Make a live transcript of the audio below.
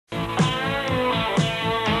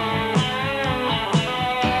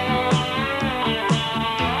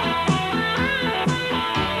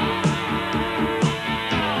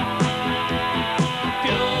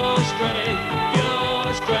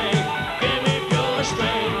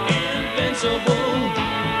invincible,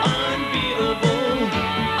 unbeatable,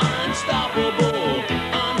 unstoppable,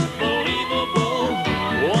 unbelievable.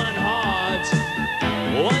 One heart,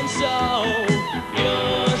 one soul,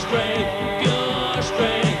 pure strength,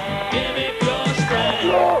 give it pure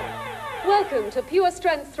strength. Welcome to Pure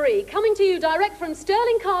Strength 3, coming to you direct from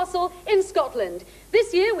Stirling Castle in Scotland.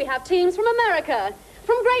 This year we have teams from America,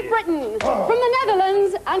 from Great Britain, from the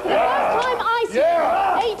Netherlands, and for the first time I see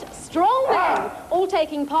 8 strong men, all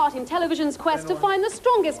taking part in television's quest to find the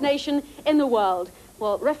strongest nation in the world.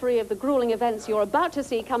 Well, referee of the gruelling events you're about to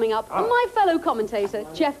see coming up, and my fellow commentator,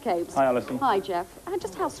 Jeff Capes. Hi, Alison. Hi, Jeff.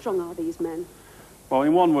 Just how strong are these men? Well,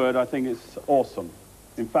 in one word, I think it's awesome.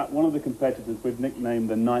 In fact, one of the competitors we've nicknamed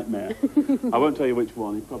the Nightmare. I won't tell you which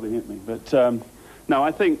one, he probably hit me. But, no,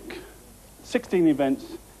 I think 16 events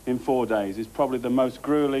in 4 days is probably the most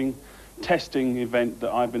grueling testing event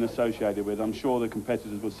that I've been associated with. I'm sure the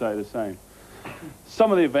competitors will say the same.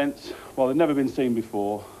 Some of the events, well, they've never been seen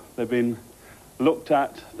before. They've been looked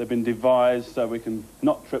at, they've been devised so we can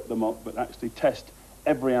not trip them up, but actually test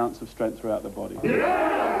every ounce of strength throughout the body.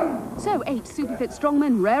 So, 8 super-fit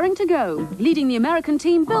strongmen raring to go. Leading the American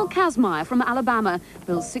team, Bill Kazmaier from Alabama.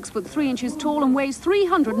 Bill's 6'3" tall and weighs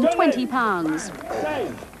 320 pounds.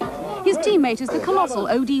 His teammate is the colossal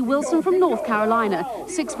O.D. Wilson from North Carolina,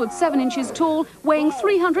 6'7" tall, weighing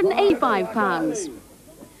 385 pounds.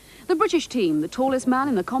 The British team, the tallest man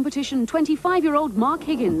in the competition, 25-year-old Mark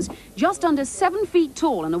Higgins, just under 7 feet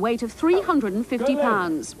tall and a weight of 350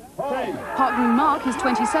 pounds. Partnering Mark is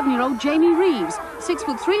 27-year-old Jamie Reeves,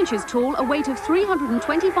 6'3" tall, a weight of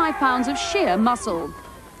 325 pounds of sheer muscle.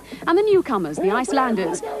 And the newcomers, the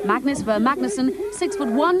Icelanders, Magnus Ver Magnusson,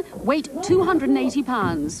 6'1", weight 280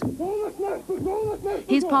 pounds.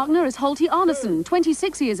 His partner is Holti Arneson,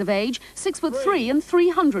 26 years of age, 6'3" and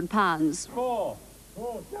 300 pounds. 4,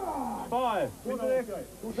 5.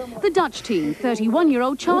 The Dutch team,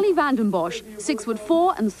 31-year-old Charlie van den Bosch,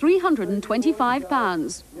 6'4" and 325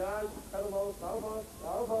 pounds.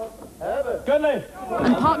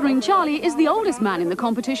 And partnering Charlie is the oldest man in the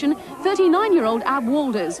competition, 39-year-old Ab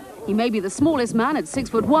Walders. He may be the smallest man at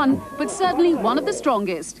 6'1", but certainly one of the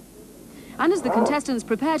strongest. And as the contestants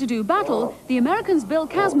prepare to do battle, the Americans Bill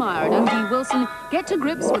Kazmaier and O.D. Wilson get to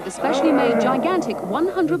grips with the specially made gigantic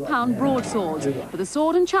 100-pound broadswords for the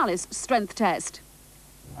sword and chalice strength test.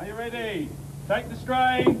 Are you ready? Take the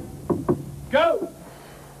strain. Go!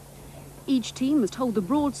 Each team must hold the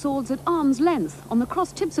broadswords at arm's length. On the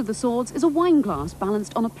cross tips of the swords is a wine glass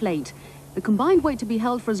balanced on a plate. The combined weight to be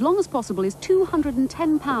held for as long as possible is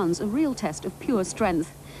 210 pounds, a real test of pure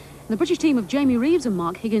strength. The British team of Jamie Reeves and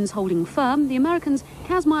Mark Higgins holding firm, the Americans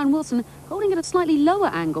Kazmaier and Wilson holding at a slightly lower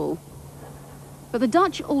angle. But the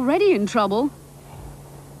Dutch already in trouble.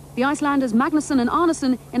 The Icelanders Magnusson and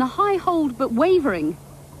Arneson in a high hold but wavering.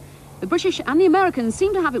 The British and the Americans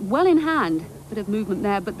seem to have it well in hand. Bit of movement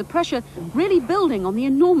there, but the pressure really building on the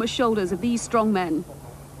enormous shoulders of these strong men.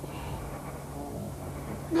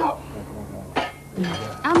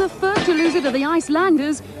 And the first to lose it are the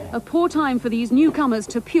Icelanders. A poor time for these newcomers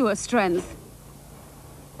to pure strength.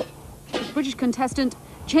 The British contestant,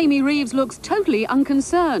 Jamie Reeves, looks totally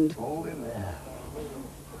unconcerned.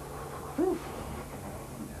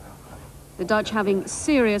 The Dutch having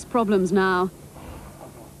serious problems now.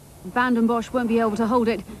 Van den Bosch won't be able to hold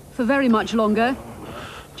it for very much longer.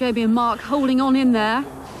 Jamie and Mark holding on in there.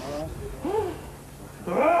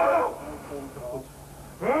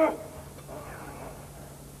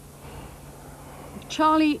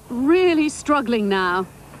 Charlie really struggling now.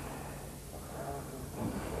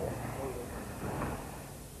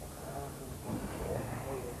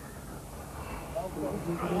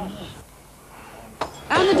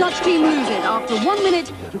 And the Dutch team lose it after 1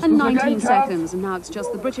 minute and 19 seconds. And now it's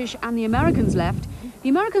just the British and the Americans left. The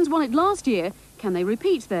Americans won it last year. Can they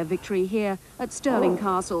repeat their victory here at Stirling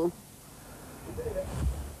Castle?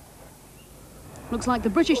 Looks like the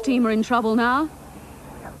British team are in trouble now.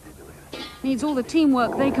 Needs all the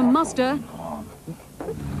teamwork they can muster.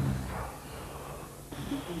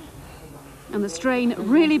 And the strain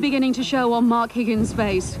really beginning to show on Mark Higgins'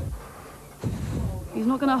 face. He's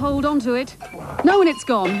not going to hold on to it. No, and it's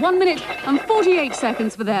gone. 1 minute and 48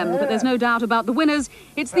 seconds for them. But there's no doubt about the winners.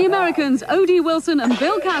 It's the Americans, O.D. Wilson and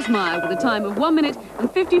Bill Kazmaier, with a time of 1 minute and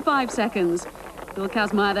 55 seconds. Bill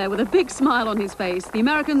Kazmaier there with a big smile on his face. The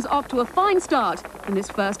Americans off to a fine start in this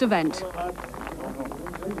first event.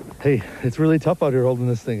 Hey, it's really tough out here holding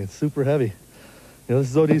this thing. It's super heavy. You know,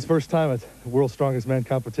 this is O.D.'s first time at World's Strongest Man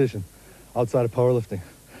competition outside of powerlifting.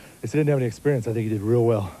 If he didn't have any experience, I think he did real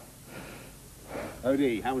well.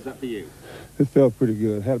 O.D., how was that for you? It felt pretty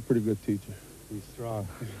good. Had a pretty good teacher. He's strong.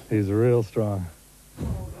 He's real strong.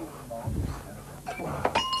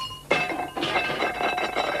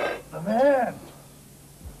 man.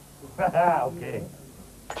 Okay.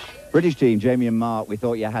 British team, Jamie and Mark, we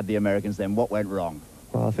thought you had the Americans then. What went wrong?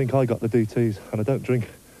 Well, I think I got the DTs, and I don't drink.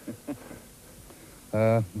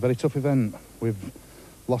 Very tough event. We've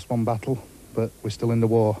lost one battle, but we're still in the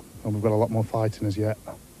war, and we've got a lot more fighting as yet.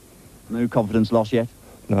 No confidence lost yet?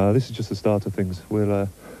 No, this is just the start of things. We'll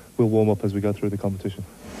warm up as we go through the competition.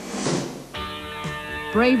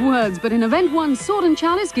 Brave words, but in Event 1, Sword and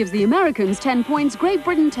Chalice gives the Americans 10 points, Great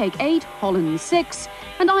Britain take 8, Holland 6,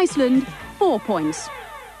 and Iceland 4 points.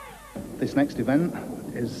 This next event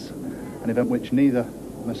is an event which neither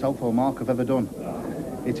myself or Mark have ever done.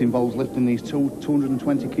 It involves lifting these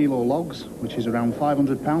 220 kilo logs, which is around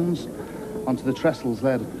 500 pounds, onto the trestles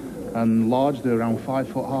there, and large, they're around 5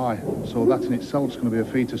 foot high. So that in itself is going to be a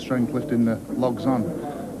feat of strength, lifting the logs on.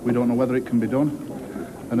 We don't know whether it can be done.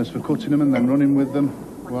 And as for cutting them and then running with them,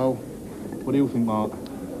 well, what do you think, Mark?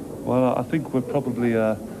 Well, I think we're probably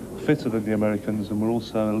fitter than the Americans, and we're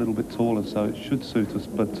also a little bit taller, so it should suit us,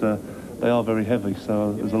 but they are very heavy,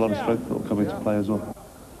 so there's a lot of strength that will come into play as well.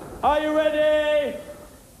 Are you ready?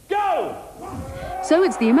 Go! So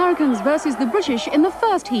it's the Americans versus the British in the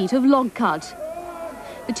first heat of log cut.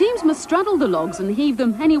 The teams must straddle the logs and heave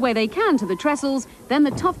them any way they can to the trestles, then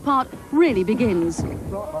the tough part really begins.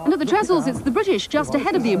 And at the trestles, it's the British just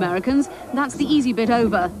ahead of the Americans. That's the easy bit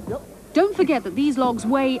over. Don't forget that these logs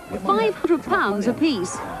weigh 500 pounds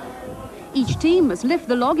apiece. Each team must lift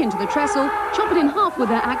the log into the trestle, chop it in half with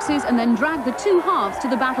their axes, and then drag the two halves to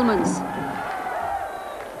the battlements.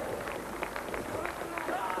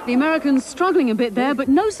 The Americans struggling a bit there, but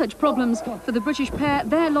no such problems for the British pair,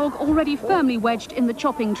 their log already firmly wedged in the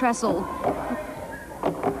chopping trestle.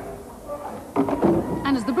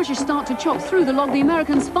 And as the British start to chop through the log, the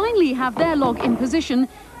Americans finally have their log in position.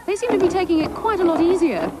 They seem to be taking it quite a lot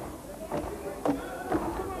easier.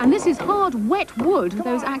 And this is hard, wet wood,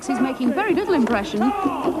 those axes making very little impression.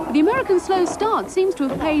 The American slow start seems to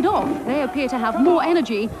have paid off. They appear to have more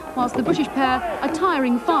energy, whilst the British pair are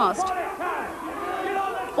tiring fast.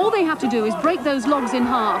 All they have to do is break those logs in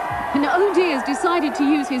half. And OD has decided to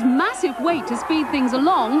use his massive weight to speed things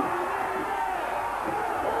along.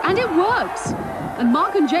 And it works. And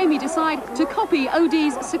Mark and Jamie decide to copy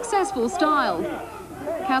OD's successful style.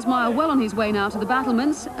 Kazmaier well on his way now to the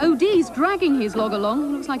battlements. OD's dragging his log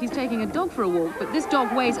along. Looks like he's taking a dog for a walk, but this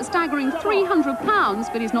dog weighs a staggering 300 pounds,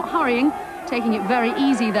 but he's not hurrying, taking it very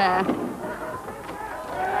easy there.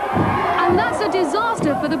 And that's a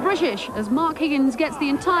disaster for the British, as Mark Higgins gets the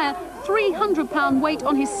entire 300-pound weight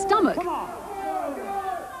on his stomach.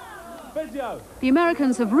 The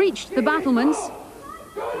Americans have reached the battlements.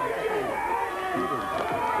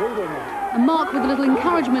 And Mark, with a little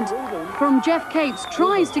encouragement from Jeff Cates,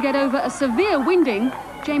 tries to get over a severe winding.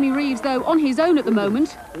 Jamie Reeves, though, on his own at the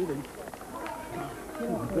moment.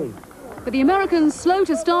 But the Americans slow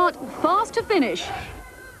to start, fast to finish.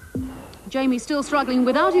 Jamie still struggling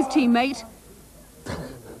without his teammate.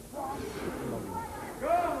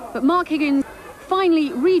 But Mark Higgins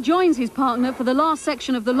finally rejoins his partner for the last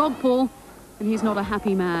section of the log pull, and he's not a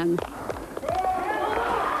happy man.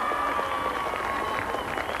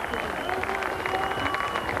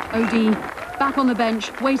 OD back on the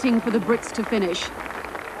bench, waiting for the Brits to finish.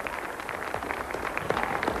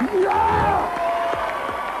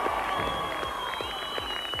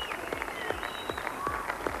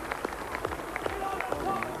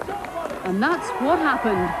 And that's what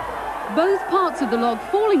happened. Both parts of the log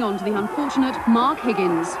falling onto the unfortunate Mark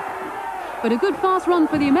Higgins. But a good fast run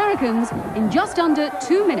for the Americans in just under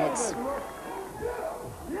 2 minutes.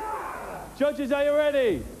 Judges, are you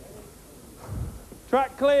ready?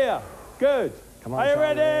 Track clear. Good. Come on, are you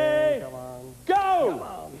Charlie. ready? Come on. Go!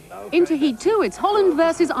 Into Heat 2, it's Holland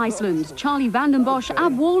versus Iceland. Charlie van den Bosch,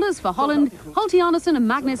 Ab Walders for Holland, Holty Arnesen and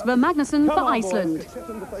Magnus Ver Magnussen for Iceland.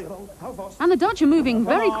 And the Dutch are moving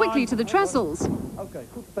very quickly to the trestles.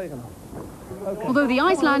 Although the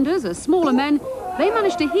Icelanders are smaller men, they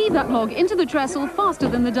managed to heave that log into the trestle faster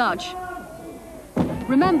than the Dutch.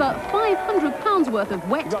 Remember, 500 pounds worth of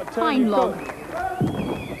wet pine log.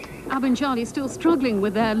 Ab and Charlie still struggling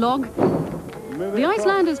with their log. The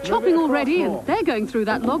Icelanders chopping already, and they're going through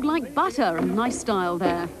that log like butter. A nice style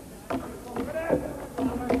there.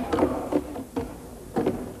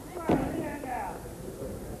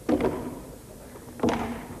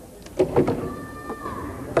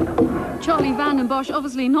 Charlie van den Bosch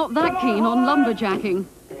obviously not that keen on lumberjacking.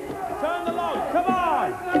 Turn the log, come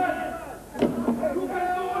on!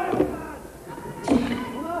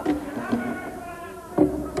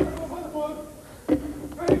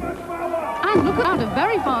 And look at that, a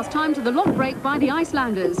very fast time to the log break by the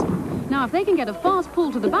Icelanders. Now, if they can get a fast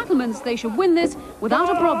pull to the battlements, they should win this without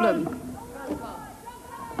a problem.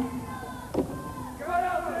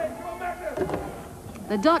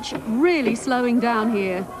 The Dutch really slowing down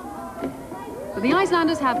here. But the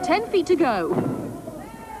Icelanders have 10 feet to go.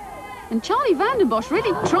 And Charlie van den Bosch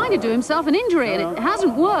really trying to do himself an injury, and it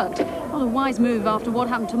hasn't worked. Not a wise move after what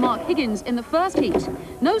happened to Mark Higgins in the first heat.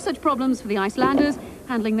 No such problems for the Icelanders,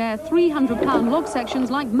 handling their 300-pound log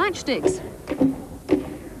sections like matchsticks.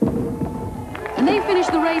 And they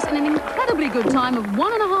finished the race in an incredibly good time of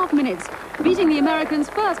 1.5 minutes, beating the Americans'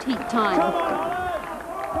 first heat time.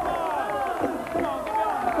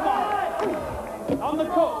 On the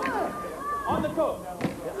cook. On the cook.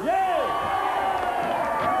 Yeah!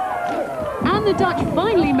 And the Dutch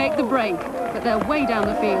finally make the break, but they're way down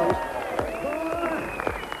the field.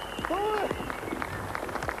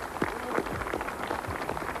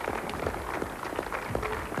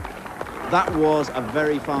 That was a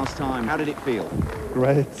very fast time. How did it feel?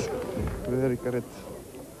 Great, very great.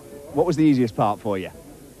 What was the easiest part for you?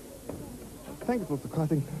 I think it was the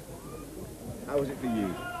cutting. How was it for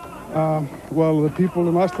you? Well, the people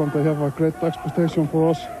in Iceland, they have a great expectation for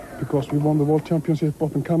us because we won the World Championship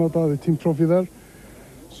up in Canada, the team trophy there.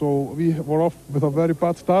 So we were off with a very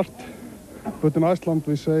bad start. But in Iceland,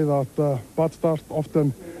 we say that bad start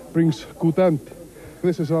often brings good end.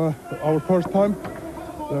 This is our first time,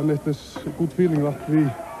 and it is a good feeling that we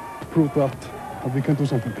proved that we can do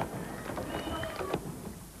something.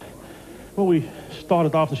 Well, we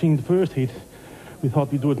started after seeing the first heat. We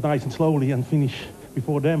thought we'd do it nice and slowly and finish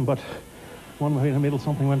before them, but one way in the middle,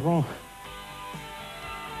 something went wrong.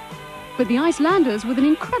 But the Icelanders, with an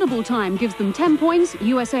incredible time, gives them 10 points.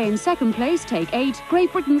 USA in second place take 8.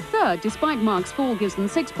 Great Britain third, despite Mark's fall, gives them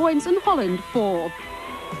 6 points, and Holland 4.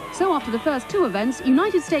 So after the first 2 events,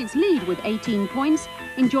 United States lead with 18 points.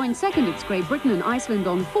 In joint second, it's Great Britain and Iceland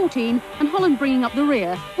on 14, and Holland bringing up the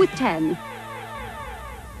rear with 10.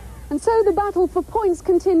 And so the battle for points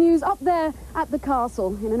continues up there at the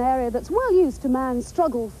castle, in an area that's well used to man's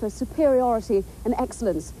struggle for superiority and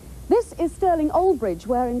excellence. This is Stirling Oldbridge,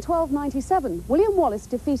 where in 1297, William Wallace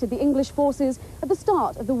defeated the English forces at the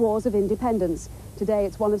start of the Wars of Independence. Today,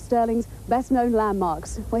 it's one of Stirling's best-known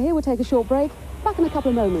landmarks. We're here, we'll take a short break. Back in a couple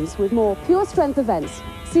of moments with more Pure Strength events.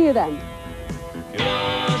 See you then.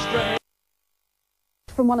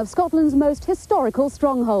 From one of Scotland's most historical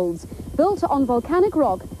strongholds. Built on volcanic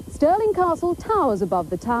rock, Stirling Castle towers above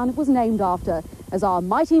the town it was named after, as our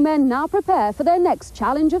mighty men now prepare for their next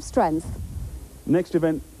challenge of strength. Next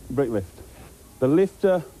event, brick lift. The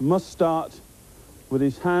lifter must start with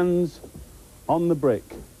his hands on the brick.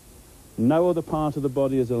 No other part of the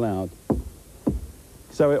body is allowed.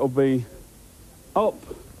 So it'll be up,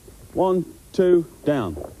 1, 2,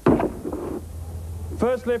 down.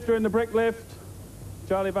 First lifter in the brick lift,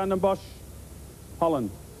 Charlie van den Bosch,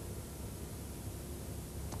 Holland.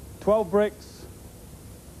 12 bricks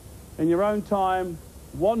in your own time,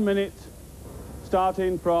 1 minute,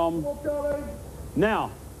 starting from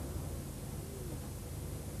now.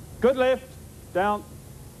 Good lift, down.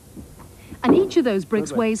 And each of those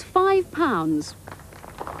bricks weighs 5 pounds.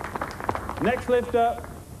 Next lifter,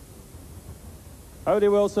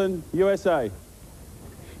 Odie Wilson, USA.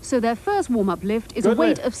 So their first warm-up lift is Good a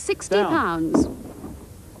weight lift. of 60 Down. pounds.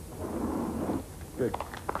 Good.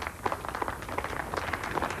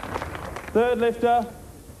 Third lifter,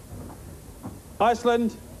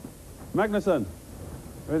 Iceland, Magnusson.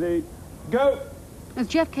 Ready, go. As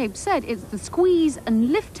Jeff Cape said, it's the squeeze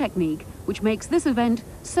and lift technique which makes this event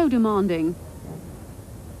so demanding.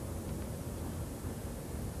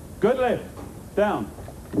 Good lift, down.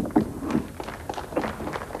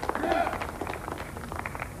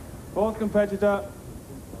 Fourth competitor,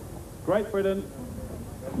 Great Britain,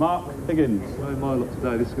 Mark Higgins. My luck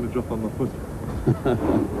today, this is going to drop on my foot.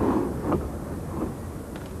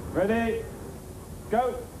 Ready,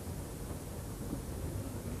 go.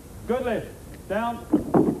 Good lift, down.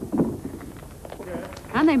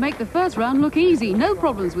 And they make the first round look easy. No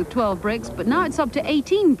problems with 12 bricks, but now it's up to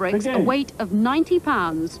 18 bricks, a weight of 90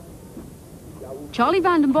 pounds. Charlie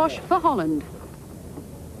van den Bosch for Holland.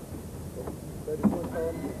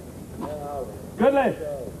 Good lift.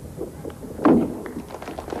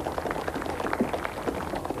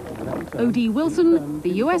 O.D. Wilson, the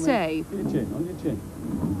USA. On your chin, on your chin.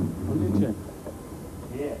 On your chin.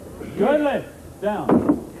 Good lift, down.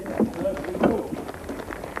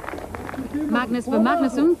 Magnus for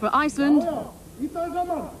Magnusson for Iceland.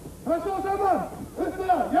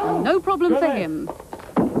 No problem for him.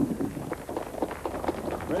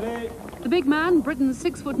 Ready? The big man, Britain's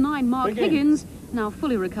 6'9" Mark Begin. Higgins, now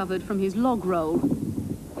fully recovered from his log roll.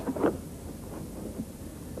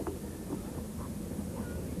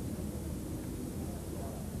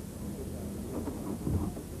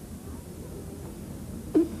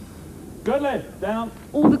 Good lift, down.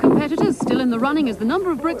 All the competitors still in the running as the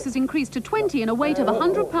number of bricks has increased to 20 and a weight of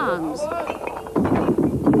 100 pounds.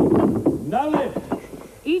 No lift.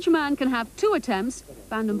 Each man can have 2 attempts.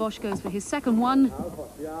 Van den Bosch goes for his second one.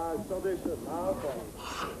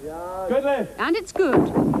 Good lift. And it's good.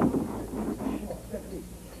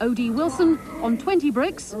 O.D. Wilson on 20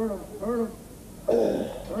 bricks.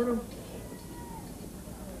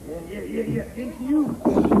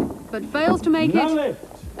 But fails to make No it lift.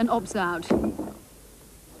 and opts out.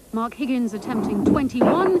 Mark Higgins attempting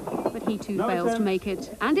 21, but he too fails to make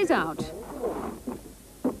it and is out.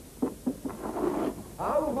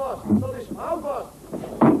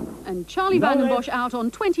 And Charlie Van den Bosch out on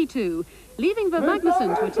 22, leaving Ver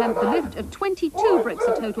Magnusson to attempt the lift of 22 bricks,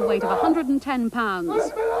 a total weight of 110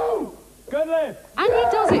 pounds. Good lift. And he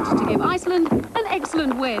does it to give Iceland an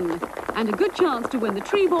excellent win and a good chance to win the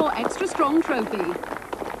Trebor Extra Strong Trophy.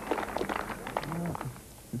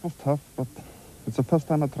 It was tough, but it's the first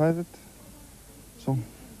time I tried it, so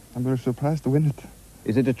I'm very surprised to win it.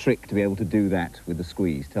 Is it a trick to be able to do that with the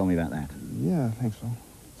squeeze? Tell me about that. Yeah, I think so.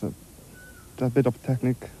 It's a bit of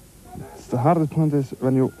technique. It's the hardest point is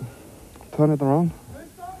when you turn it around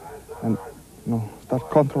and start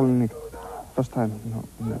controlling it first time,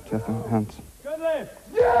 in the chest and hands. Good lift.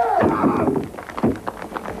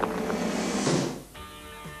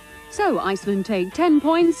 So Iceland take 10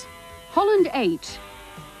 points, Holland 8,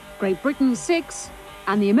 Great Britain 6,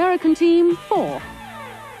 and the American team 4.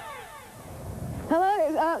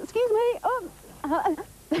 Hello, excuse me.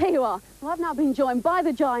 There you are. Well, I've now been joined by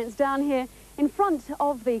the Giants down here in front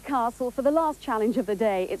of the castle for the last challenge of the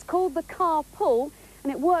day. It's called the car pull,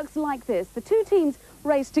 and it works like this. The 2 teams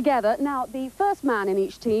race together. Now, the first man in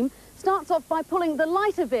each team starts off by pulling the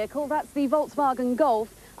lighter vehicle, that's the Volkswagen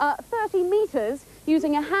Golf, 30 metres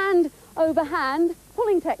using a hand-over-hand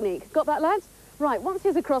pulling technique. Got that, lads? Right, once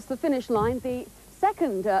he's across the finish line, the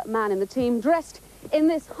second man in the team, dressed in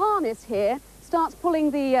this harness here, starts pulling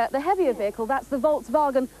the heavier vehicle, that's the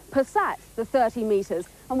Volkswagen Passat, the 30 metres.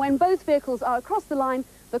 And when both vehicles are across the line,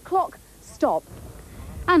 the clock stops.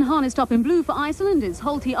 And harnessed up in blue for Iceland is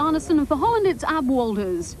Holti Arnason, and for Holland it's Ab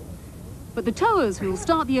Walders. But the towers who will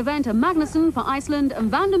start the event are Magnusson for Iceland and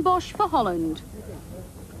Van den Bosch for Holland.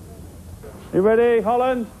 You ready,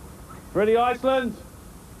 Holland? Ready, Iceland?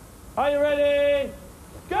 Are you ready?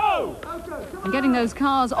 Go! And getting those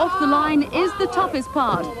cars off the line is the toughest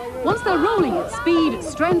part. Once they're rolling, it's speed,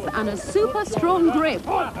 strength and a super strong grip.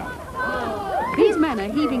 These men are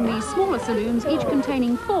heaving these smaller saloons, each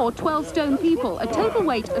containing 4 12-stone people, a total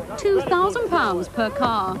weight of 2,000 pounds per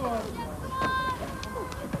car.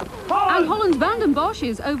 And Holland's Van den Bosch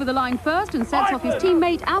is over the line first and sets off his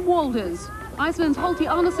teammate Ab Walders. Iceland's Holti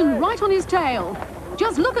Arnason right on his tail.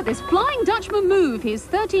 Just look at this Flying Dutchman move. He's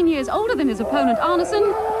 13 years older than his opponent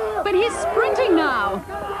Arnason, but he's sprinting now.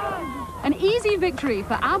 An easy victory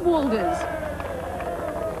for Ab Walders.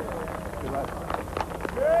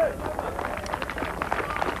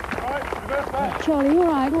 Charlie, you all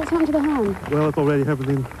right? What's happened to the hand? Well, it already happened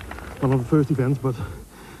in one of the first events, but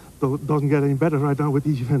it doesn't get any better right now with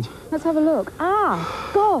these events. Let's have a look.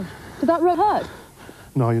 Ah, God, did that hurt?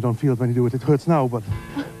 No, you don't feel it when you do it. It hurts now, but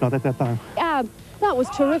not at that time. Ab, that was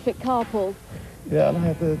terrific car pull. Yeah, and I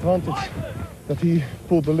had the advantage that he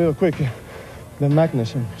pulled a little quicker than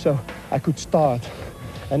Magnusson, so I could start.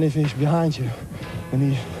 And if he's behind you and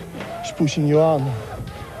he's pushing you on,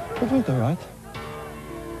 it went all right.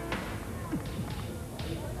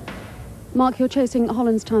 Mark, you're chasing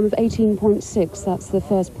Holland's time of 18.6. That's the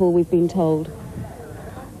first pull we've been told.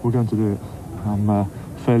 We're going to do it. I'm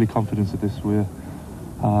fairly confident at this.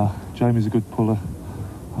 Jamie's a good puller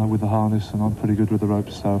with the harness, and I'm pretty good with the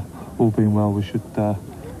ropes, so all being well, we should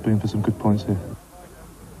be in for some good points here.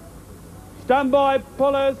 Stand by,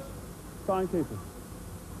 pullers. Timekeepers.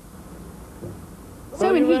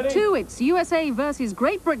 So in Heat 2, it's USA versus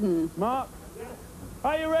Great Britain. Mark,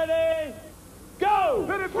 are you ready? Go!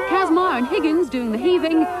 Kazmar and Higgins doing the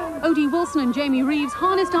heaving, O.D. Wilson and Jamie Reeves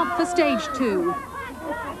harnessed up for stage 2.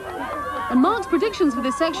 And Mark's predictions for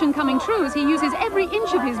this section coming true as he uses every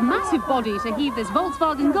inch of his massive body to heave this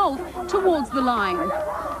Volkswagen Golf towards the line.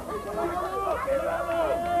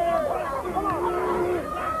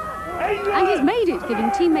 And he's made it, giving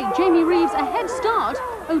teammate Jamie Reeves a head start.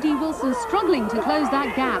 O.D. Wilson struggling to close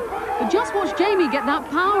that gap. But just watch Jamie get that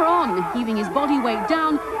power on, heaving his body weight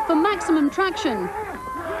down for maximum traction.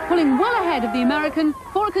 Pulling well ahead of the American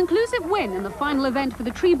for a conclusive win in the final event for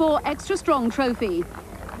the Trebor Extra Strong Trophy.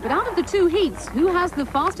 But out of the 2 heats, who has the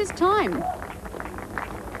fastest time?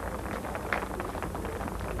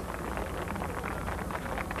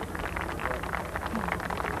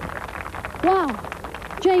 Wow,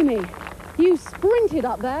 Jamie, You sprinted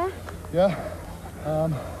up there. Yeah. My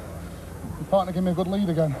partner gave me a good lead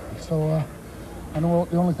again, so I know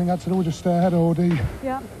the only thing I had to do was just stay ahead of OD.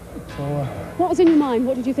 Yeah. So. What was in your mind?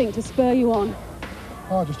 What did you think to spur you on?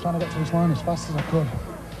 Oh, just trying to get to this line as fast as I could.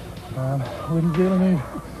 We really need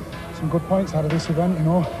some good points out of this event, you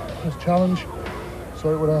know, this challenge.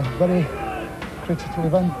 So it was a very critical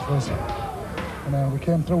event for us, and we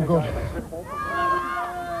came through good.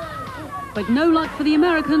 But no luck for the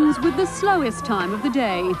Americans with the slowest time of the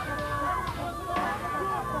day.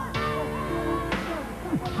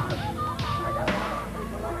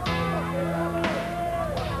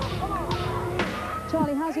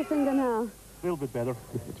 Charlie, how's your finger now? A little bit better.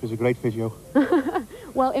 It was a great physio.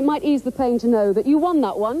 Well, it might ease the pain to know that you won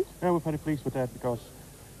that one. Yeah, we're very pleased with that because,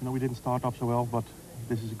 you know, we didn't start off so well, but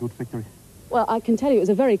this is a good victory. Well, I can tell you it was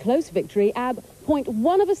a very close victory.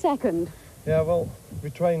 0.1 of a second. Yeah, well, we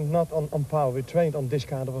trained not on power. We trained on this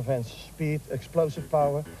kind of events. Speed, explosive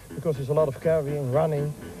power, because there's a lot of carrying,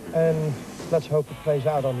 running. And let's hope it plays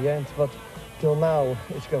out on the end. But till now,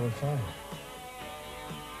 it's going fine.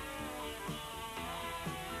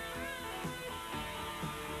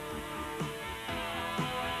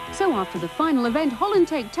 So after the final event, Holland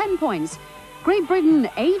take 10 points, Great Britain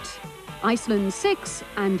 8, Iceland 6,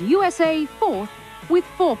 and USA 4th with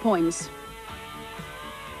 4 points.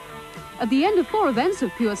 At the end of 4 events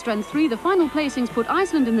of Pure Strength 3, the final placings put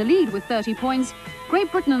Iceland in the lead with 30 points,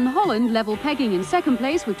 Great Britain and Holland level pegging in 2nd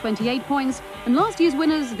place with 28 points, and last year's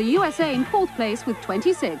winners, the USA, in 4th place with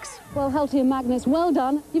 26. Well, Helty and Magnus, well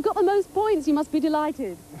done. You've got the most points. You must be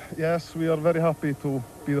delighted. Yes, we are very happy to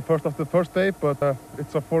be the first of the first day, but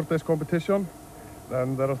it's a 4-day competition,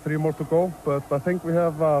 and there are 3 more to go. But I think we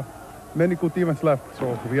have many good events left,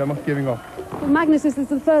 so we are not giving up. Well, Magnus, this is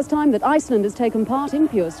the first time that Iceland has taken part in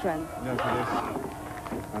Pure Strength. Yes,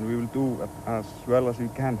 it is. And we will do as well as we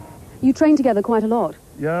can. You train together quite a lot.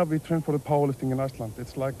 Yeah, we train for the powerlifting in Iceland.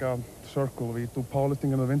 It's like a circle. We do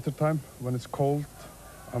powerlifting in the winter time when it's cold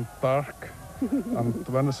and dark. And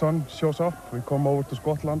when the sun shows up, we come over to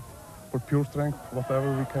Scotland for Pure Strength,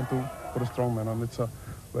 whatever we can do for the strongmen, and it's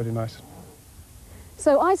very nice.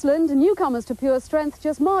 So Iceland, newcomers to Pure Strength,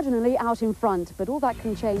 just marginally out in front. But all that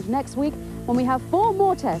can change next week when we have 4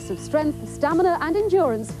 more tests of strength, stamina and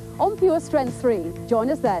endurance on Pure Strength 3. Join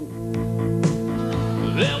us then.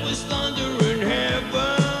 There was thunder in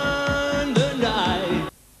heaven tonight.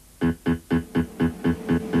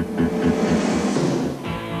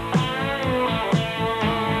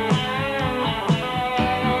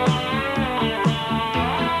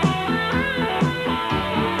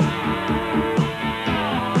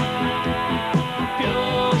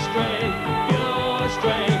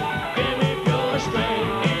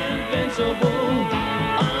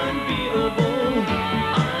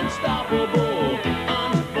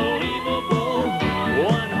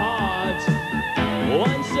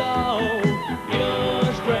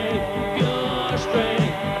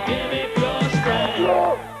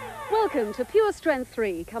 Welcome to Pure Strength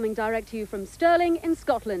 3, coming direct to you from Stirling in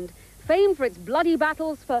Scotland, famed for its bloody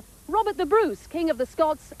battles for Robert the Bruce, King of the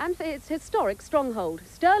Scots, and for its historic stronghold,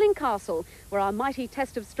 Stirling Castle, where our mighty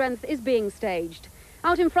test of strength is being staged.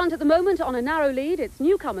 Out in front at the moment on a narrow lead, it's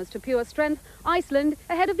newcomers to Pure Strength, Iceland,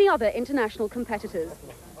 ahead of the other international competitors.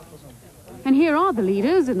 And here are the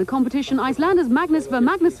leaders in the competition, Icelanders Magnus Ver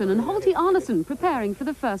Magnusson and Holty Arnason preparing for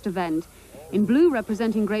the first event. In blue,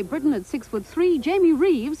 representing Great Britain at 6'3", Jamie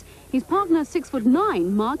Reeves, his partner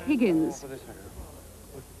 6'9", Mark Higgins.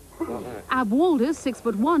 Ab Walders,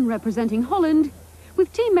 6'1", representing Holland,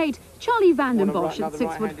 with teammate Charlie van den Bosch at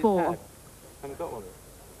 6'4".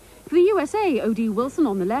 For the USA, O.D. Wilson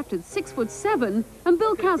on the left at 6'7", and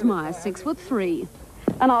Bill Kazmaier 6'3".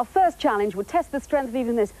 And our first challenge would test the strength of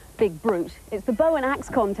even this big brute. It's the bow and axe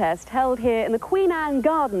contest held here in the Queen Anne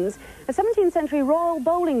Gardens, a 17th century royal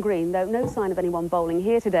bowling green, though no sign of anyone bowling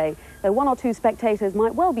here today, though 1 or 2 spectators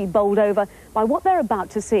might well be bowled over by what they're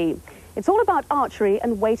about to see. It's all about archery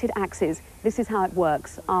and weighted axes. This is how it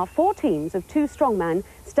works. Our 4 teams of 2 strongmen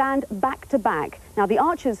stand back to back. Now, the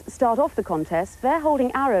archers start off the contest. They're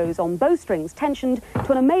holding arrows on bowstrings tensioned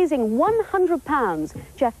to an amazing 100 pounds.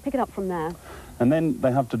 Jeff, pick it up from there. And then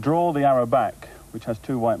they have to draw the arrow back, which has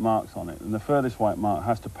 2 white marks on it, and the furthest white mark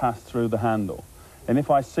has to pass through the handle. And if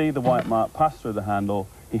I see the white mark pass through the handle,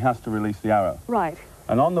 he has to release the arrow. Right.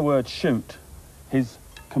 And on the word shoot, his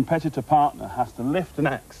competitor partner has to lift an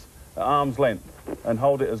axe at arm's length and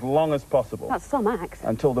hold it as long as possible. That's some axe.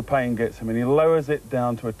 Until the pain gets him, and he lowers it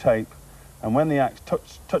down to a tape, and when the axe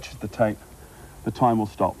touches the tape, the time will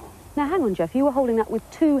stop. Now, hang on, Jeff, you were holding that with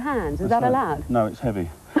 2 hands. Is that allowed? No, it's heavy.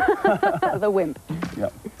 The wimp. Yeah.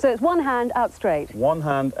 So it's one hand out straight. One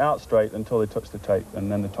hand out straight until they touch the tape,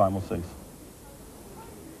 and then the time will cease.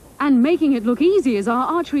 And making it look easy is our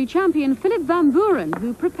archery champion Philip Van Buren,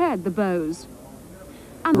 who prepared the bows.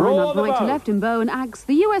 And line up right to left in bow and axe,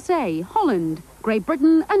 the USA, Holland, Great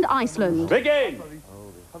Britain and Iceland. Begin!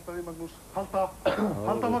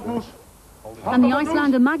 And the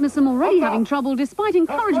Icelander Magnusson already having trouble despite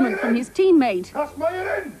encouragement from his teammate.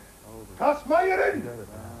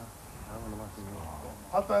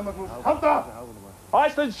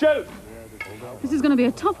 Iceland, shoot! This is going to be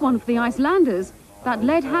a tough one for the Icelanders. That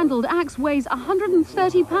lead-handled axe weighs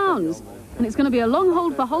 130 pounds, and it's going to be a long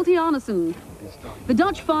hold for Holty Arneson. The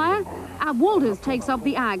Dutch fire, Ab Walders takes up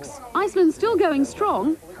the axe. Iceland still going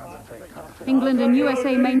strong. England and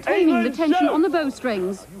USA maintaining the tension on the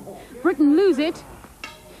bowstrings. Britain lose it.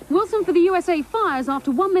 Wilson for the USA fires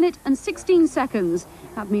after 1 minute and 16 seconds.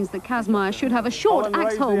 That means that Kazmaier should have a short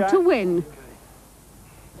axe hold to win.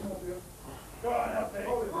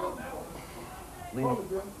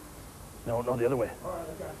 No, the other way.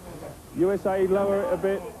 USA, lower it a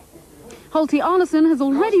bit. Holty Arneson has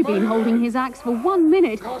already been holding his axe for 1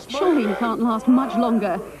 minute. Surely he can't last much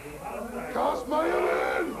longer.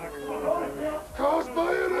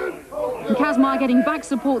 And Kazmaier getting back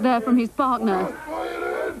support there from his partner.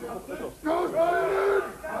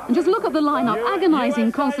 And just look at the lineup,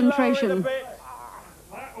 agonising concentration.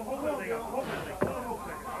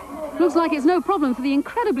 Looks like it's no problem for the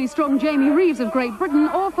incredibly strong Jamie Reeves of Great Britain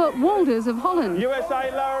or for Walders of Holland. USA,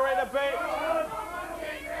 lower it a bit.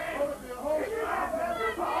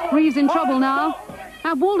 Reeves in trouble now.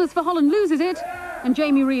 Ab Walders for Holland loses it, and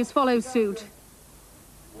Jamie Reeves follows suit.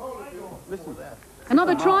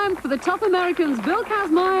 Another triumph for the tough Americans, Bill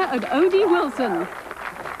Kazmaier and O.D. Wilson.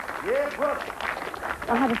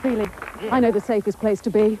 I have a feeling I know the safest place to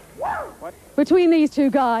be. Between these two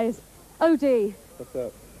guys. O.D. What's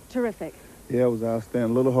up? Terrific. Yeah, it was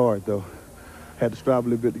outstanding. A little hard, though. Had to strive a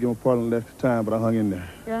little bit to get my partner a little extra time, but I hung in there.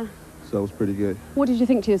 Yeah. So it was pretty good. What did you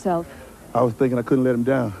think to yourself? I was thinking I couldn't let him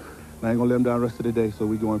down. And I ain't gonna let him down the rest of the day, so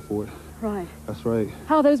we going for it. Right. That's right.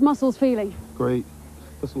 How are those muscles feeling? Great.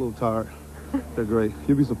 Just a little tired. They're great.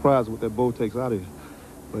 You'll be surprised what that bow takes out of you.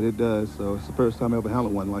 But it does, so it's the first time I ever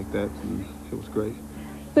handled one like that, and it was great.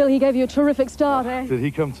 Bill, he gave you a terrific start, eh? Did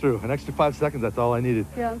he come through? An extra 5 seconds, that's all I needed.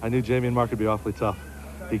 Yeah. I knew Jamie and Mark would be awfully tough.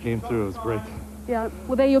 He came through, it was great. Yeah.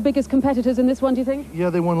 Were they your biggest competitors in this one, do you think? Yeah,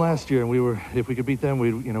 they won last year, and if we could beat them,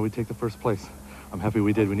 we'd take the first place. I'm happy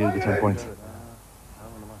we did. We needed the 10 points.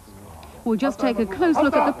 We'll just take a close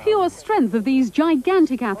look at the pure strength of these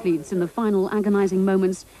gigantic athletes in the final agonising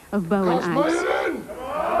moments of bow and axe.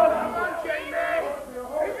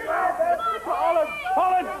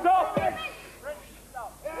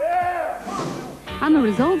 And the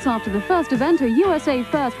results after the first event are USA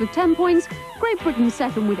first with 10 points, Great Britain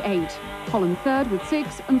second with 8, Holland third with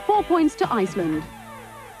 6, and 4 points to Iceland.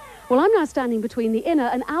 Well, I'm now standing between the inner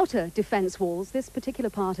and outer defence walls. This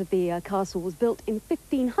particular part of the castle was built in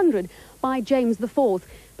 1500 by James IV.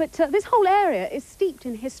 But this whole area is steeped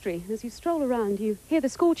in history. As you stroll around, you hear the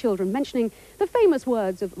school children mentioning the famous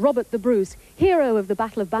words of Robert the Bruce, hero of the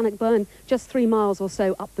Battle of Bannockburn, just 3 miles or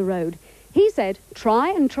so up the road. He said, try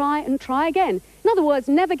and try and try again. In other words,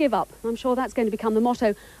 never give up. I'm sure that's going to become the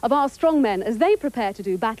motto of our strong men as they prepare to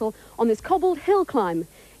do battle on this cobbled hill climb.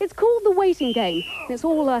 It's called the waiting game, and it's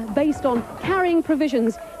all based on carrying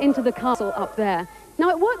provisions into the castle up there. Now,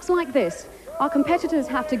 it works like this. Our competitors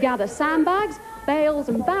have to gather sandbags, bales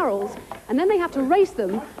and barrels, and then they have to race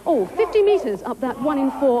them, 50 metres up that 1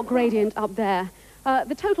 in 4 gradient up there.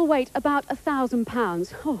 The total weight, about 1,000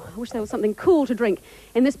 pounds. Oh, I wish there was something cool to drink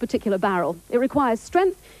in this particular barrel. It requires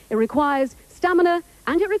strength, it requires stamina,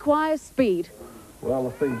 and it requires speed. Well,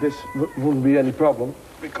 I think this wouldn't be any problem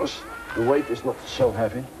because the weight is not so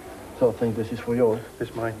heavy. So I think this is for yours. This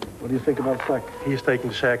is mine. What do you think about the sack? He's taking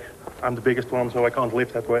the sack. I'm the biggest one, so I can't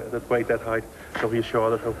lift that weight that height. So he's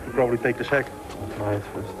shorter, so he'll probably take the sack. I'll try it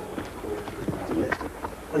first.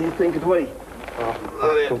 What do you think it weighs?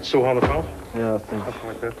 200 pounds. Yeah, I think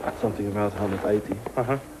something about 180.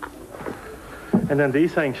 And then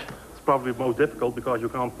these things, it's probably most difficult because you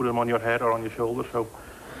can't put them on your head or on your shoulder, so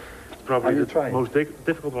it's probably the most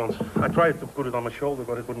difficult ones. I tried to put it on my shoulder,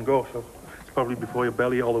 but it wouldn't go, so it's probably before your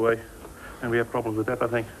belly all the way. And we have problems with that, I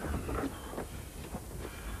think.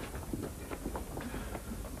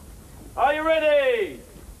 Are you ready?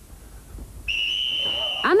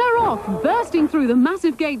 And they're off, bursting through the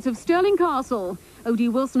massive gates of Stirling Castle. O.D.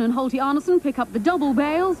 Wilson and Holty Arneson pick up the double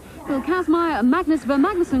bales. Bill Kazmaier and Magnus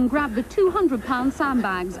Vermagnusson grab the 200-pound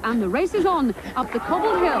sandbags. And the race is on up the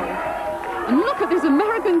cobbled hill. And look at this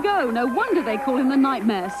American go. No wonder they call him the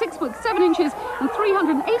Nightmare. 6 foot 7 inches and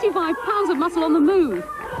 385 pounds of muscle on the move.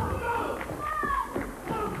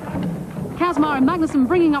 Kazmaier and Magnusson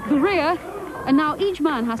bringing up the rear. And now each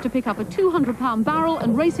man has to pick up a 200-pound barrel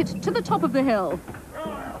and race it to the top of the hill.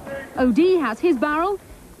 OD has his barrel,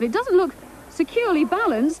 but it doesn't look securely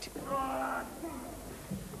balanced.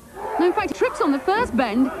 No, in fact, it trips on the first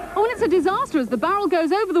bend. Oh, and it's a disaster as the barrel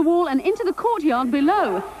goes over the wall and into the courtyard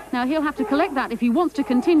below. Now, he'll have to collect that if he wants to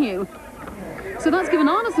continue. So that's given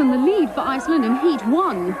Arnason the lead for Iceland in Heat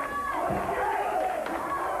 1.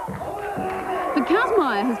 But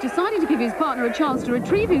Kazmaier has decided to give his partner a chance to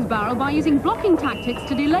retrieve his barrel by using blocking tactics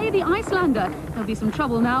to delay the Icelander. There'll be some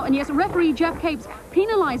trouble now, and yes, referee Jeff Capes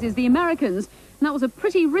penalises the Americans. And that was a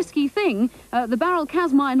pretty risky thing. The barrel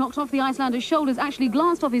Kazmaier knocked off the Icelander's shoulders actually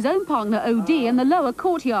glanced off his own partner, OD, in the lower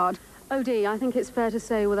courtyard. OD, I think it's fair to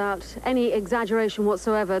say, without any exaggeration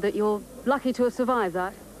whatsoever, that you're lucky to have survived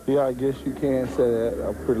that. Yeah, I guess you can say that.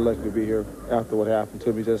 I'm pretty lucky to be here after what happened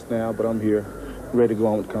to me just now, but I'm here, ready to go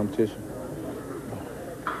on with the competition.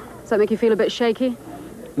 Does that make you feel a bit shaky?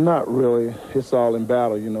 Not really. It's all in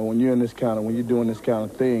battle, you know. When you're doing this kind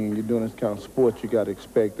of thing and you're doing this kind of sport, you got to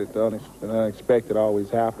expect that the unexpected always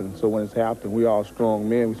happens. So when it's happening, we all strong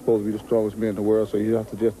men. We're supposed to be the strongest men in the world, so you have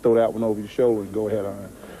to just throw that one over your shoulder and go ahead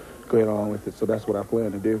on with it. So that's what I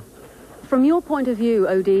plan to do. From your point of view,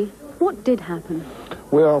 OD, what did happen?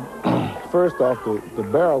 Well, first off, the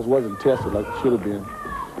barrels wasn't tested like it should have been.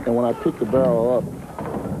 And when I picked the barrel up,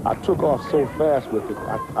 I took off so fast with it.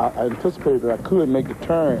 I anticipated that I could make the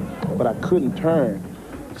turn, but I couldn't turn.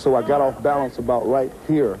 So I got off balance about right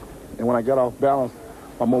here. And when I got off balance,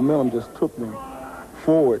 my momentum just took me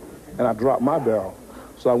forward, and I dropped my barrel.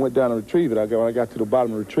 So I went down and retrieved it. When I got to the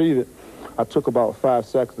bottom to retrieve it, I took about 5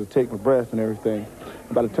 seconds to take my breath and everything.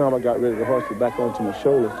 And by the time I got ready to hoist it back onto my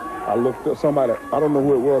shoulders, I looked up. Somebody, I don't know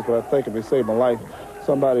who it was, but I think if it saved my life,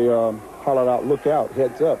 somebody hollered out, "Look out,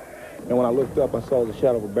 heads up." And when I looked up, I saw the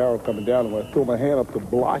shadow of a barrel coming down. And when I threw my hand up to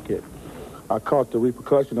block it, I caught the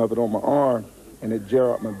repercussion of it on my arm, and it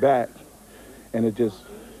jarred up my back. And it just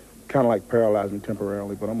kind of like paralyzed me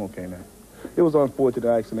temporarily, but I'm okay now. It was an unfortunate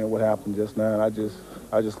accident, what happened just now, and I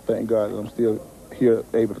just thank God that I'm still here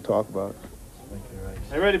able to talk about it.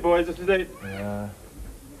 Are you ready, boys? This is it. Yeah.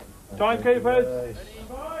 Timekeepers.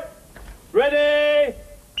 Ready?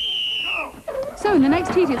 So in the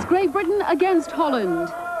next heat, it's Great Britain against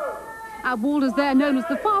Holland. Ab Walder's there, known as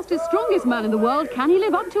the fastest, strongest man in the world. Can he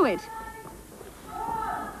live up to it?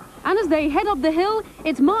 And as they head up the hill,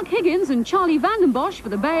 it's Mark Higgins and Charlie Vandenbosch for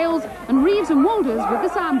the bales, and Reeves and Walters with the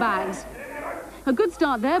sandbags. A good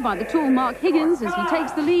start there by the tall Mark Higgins as he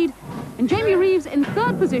takes the lead, and Jamie Reeves in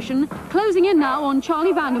third position, closing in now on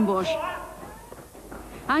Charlie Vandenbosch.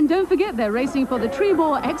 And don't forget, they're racing for the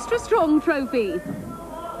Trebor Extra Strong Trophy.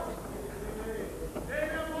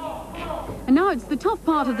 And now it's the tough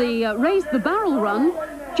part of the race, the barrel run.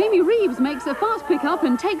 Jamie Reeves makes a fast pickup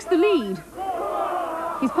and takes the lead.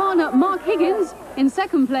 His partner, Mark Higgins, in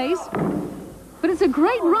second place. But it's a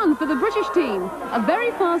great run for the British team. A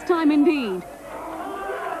very fast time indeed.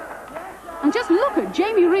 And just look at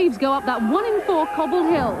Jamie Reeves go up that 1 in 4 cobbled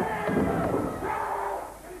hill.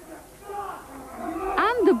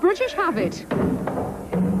 And the British have it.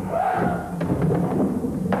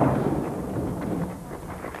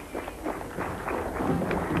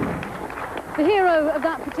 The hero of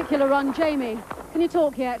that particular run, Jamie. Can you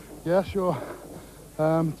talk yet? Yeah, sure.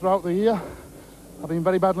 Throughout the year, I've been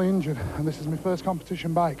very badly injured, and this is my first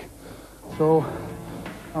competition bike. So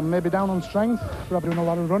I'm maybe down on strength, but I've been doing a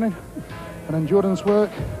lot of running and endurance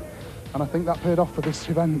work, and I think that paid off for this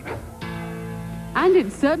event. And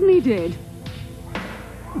it certainly did.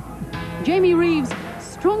 Jamie Reeves,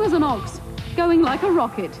 strong as an ox, going like a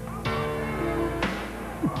rocket.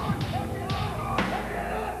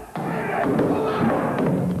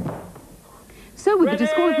 So with the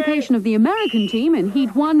disqualification of the American team in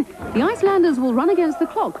Heat 1, the Icelanders will run against the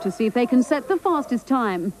clock to see if they can set the fastest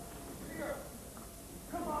time.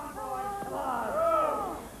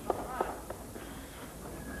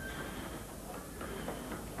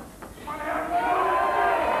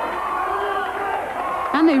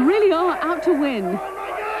 And they really are out to win.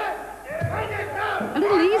 A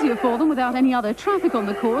little easier for them without any other traffic on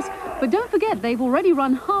the course, but don't forget they've already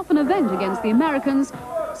run half an event against the Americans.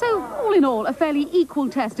 So, all in all, a fairly equal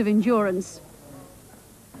test of endurance.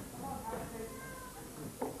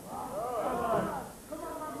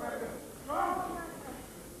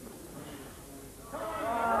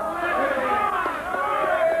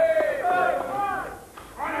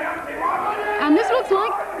 And this looks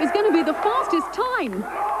like it's going to be the fastest time.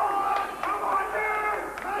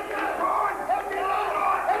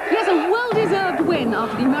 well-deserved win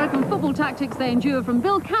after the American football tactics they endure from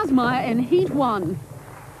Bill Kazmaier in Heat 1.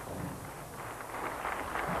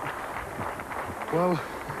 Well,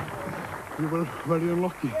 we were very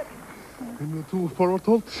unlucky in the two forward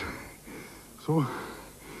holds. So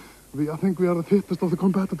I think we are the fittest of the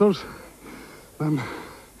competitors. Then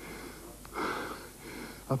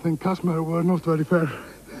I think Kazmaier were not very fair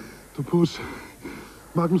to push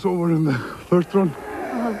Magnus over in the first run.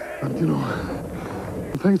 And you know,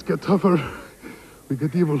 when things get tougher, we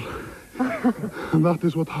get evil. And that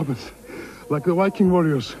is what happens. Like the Viking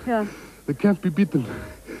warriors, they can't be beaten.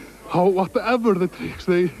 Whatever the tricks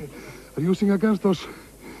they are using against us,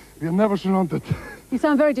 we are never surrounded. You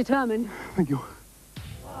sound very determined. Thank you.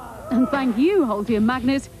 And thank you, Holty and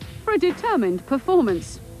Magnus, for a determined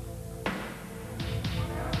performance.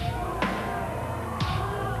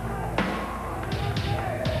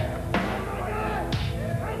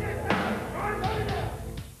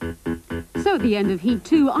 So at the end of Heat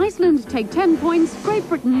 2, Iceland take 10 points, Great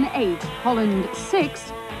Britain 8, Holland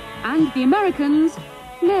 6, and the Americans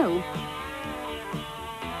 0.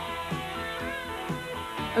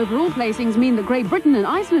 Overall placings mean that Great Britain and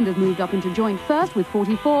Iceland have moved up into joint first with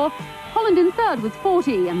 44, Holland in third with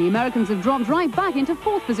 40, and the Americans have dropped right back into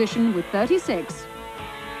fourth position with 36.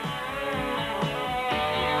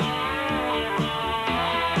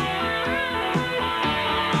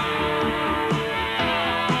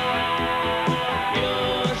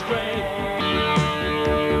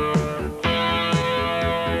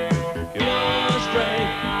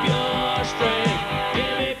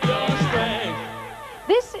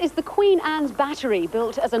 Is the Queen Anne's Battery,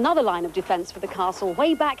 built as another line of defence for the castle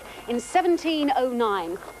way back in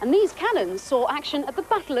 1709. And these cannons saw action at the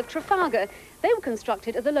Battle of Trafalgar. They were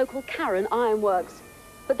constructed at the local Carron Ironworks.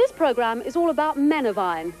 But this programme is all about men of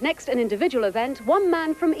iron. Next, an individual event, one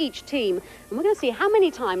man from each team. And we're going to see how many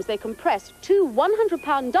times they can press 2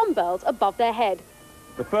 100-pound dumbbells above their head.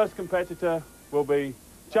 The first competitor will be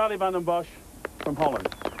Charlie van den Bosch from Holland.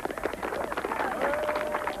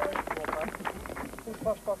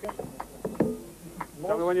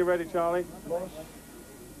 Tell me when you're ready, Charlie.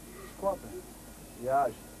 Juist.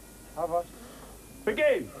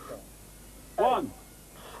 Begin. 1,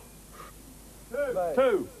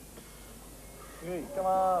 2, 3. Come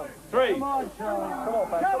on. 3. Come on, Charlie. Come on,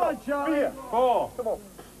 man. Come on, Charlie. 4. Kom op.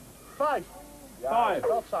 5. 5.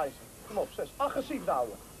 Dat zei ze. Kom op, 6. Agressief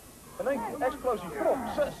houden. In één keer. Explosief. Kom op.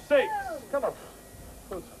 6. 6. Kom op.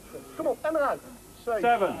 Goed. Kom op. En eruit. 7.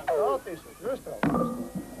 7. Dat is het. Rustig. Rustig.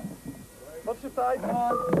 Wat is de tijd?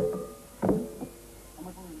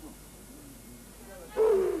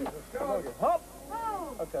 Hop.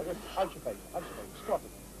 Oké, rustig. Uit je been. Uit je been. Squat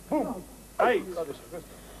het. Boom. 8. Dat is het.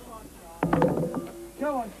 Rustig.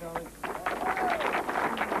 Come on, Charlie.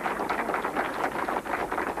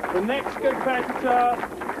 The next competitor,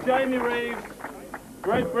 Jamie Reeves,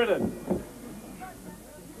 Great Britain.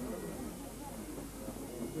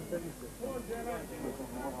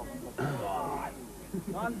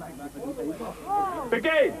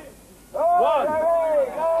 Begin. 1,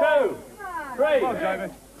 2, 3,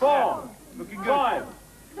 4, 5,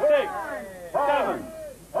 6, 7,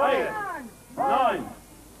 8, 9,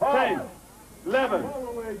 10, 11,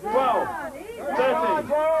 12, 13,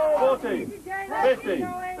 14, 15,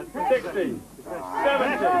 16,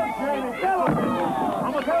 17.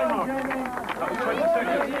 How much time off? That was 20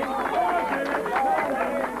 seconds.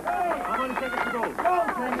 How many seconds to go?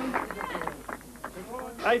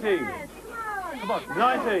 18. Come on.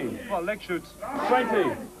 19. Come on, leg shoots. 20.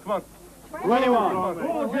 Come on. 21. 22.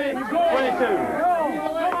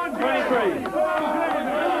 23. 24.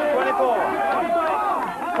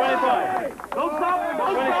 25. Don't stop.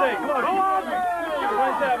 26. Go on.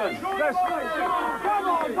 27. Rest.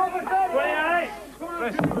 28.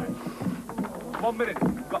 Rest. 1 minute.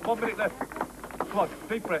 Got 1 minute left. Come on,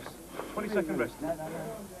 deep press. 20-second rest.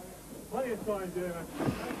 Plenty of time, Jamie.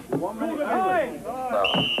 1 minute. Hey!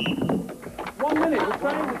 1 minute. We're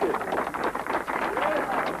training with it.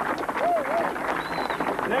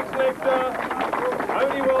 Next lifter,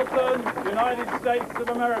 Odie Wilson, United States of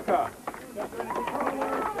America.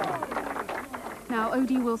 Now,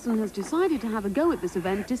 Odie Wilson has decided to have a go at this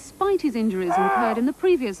event despite his injuries incurred in the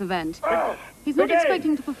previous event. He's not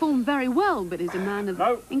expecting to perform very well, but is a man of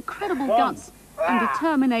incredible guts and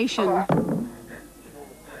determination.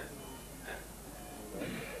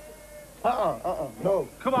 No.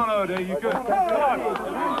 Come on, Odie, you good.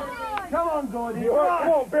 Come on, Gordy. Come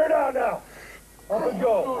on, bear down now. Up and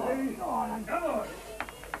go.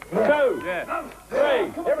 2, 3,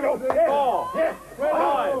 4,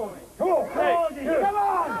 5, 6,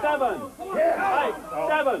 7, 8,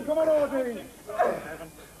 7. Come on, Gordy.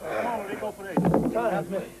 Come on, we go for it. Time.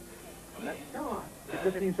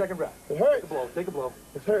 15-second breath. It hurts. Take a blow.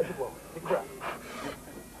 It hurts. Take a blow. Take a breath.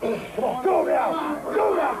 Come on. Go now.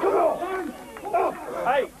 Go now. Come on.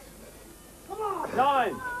 8.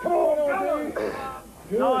 9. Come on.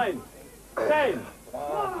 9. 10.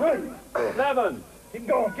 Good. 11. Keep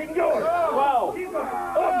going. Keep going. 12.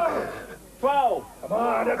 12. Come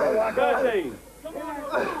on. That's all I got. 13. Come on.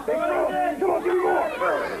 Give me more.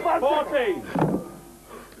 14.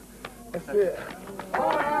 That's it.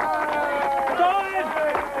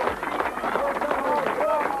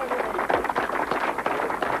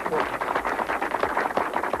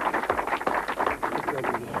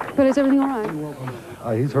 But is everything all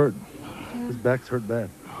right? He's hurt. His back's hurt bad.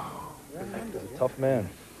 He's a tough man.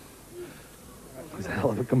 He's a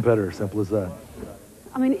hell of a competitor, simple as that.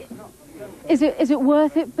 I mean, is it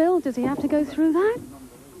worth it, Bill? Does he have to go through that?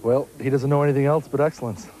 Well, he doesn't know anything else but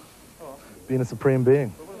excellence. Being a supreme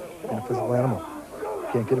being, being a physical animal.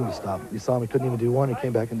 Can't get him to stop. You saw him, he couldn't even do one. He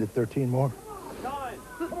came back and did 13 more.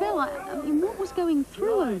 But Bill, I mean, what was going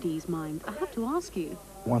through Odie's mind? I have to ask you.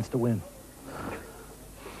 Wants to win.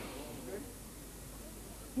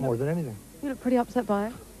 More than anything. You look pretty upset by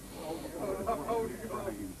it.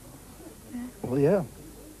 Well, yeah.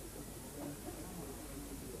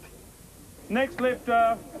 Next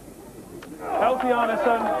lifter. Healthy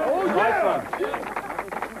Arneson. Nice one.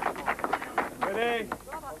 Ready?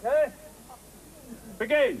 Okay.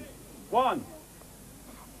 Begin. 1.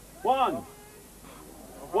 1.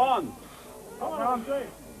 1. Come on, Jay.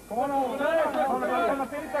 Come on,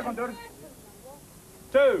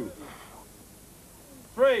 2.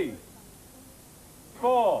 3.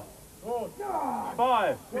 4.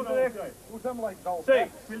 5.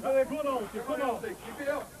 6.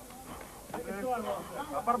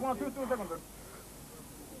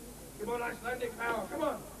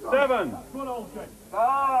 7.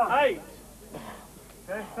 8.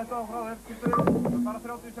 Þetta á frá þér, bara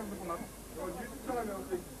 30 sekundur búnar.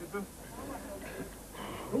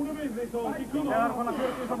 Rúnum við, Viktor, kíkjum á. Það er svona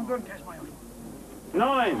 40 sekundur.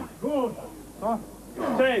 9.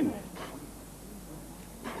 10.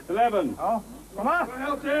 11. Já, koma.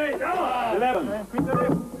 11. Kvittu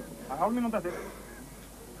þig. Það er hálf mínúti eftir.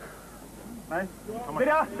 Nei,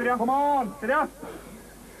 byrja. Come on, byrja.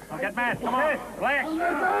 Don't get mad, come on, relax.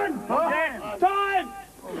 Time!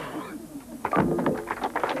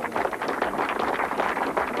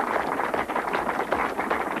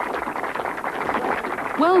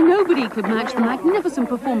 Well, nobody could match the magnificent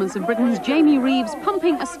performance of Britain's Jamie Reeves,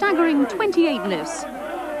 pumping a staggering 28 lifts.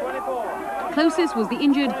 Closest was the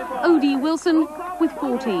injured Odie Wilson with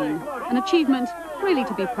 14, an achievement really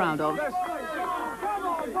to be proud of.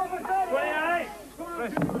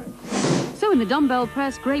 So in the dumbbell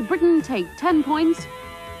press, Great Britain take 10 points,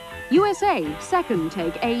 USA second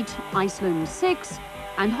take 8, Iceland 6,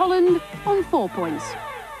 and Holland on 4 points.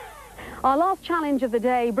 Our last challenge of the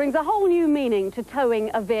day brings a whole new meaning to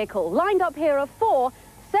towing a vehicle. Lined up here are 4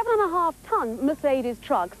 7.5-ton Mercedes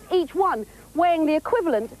trucks, each one weighing the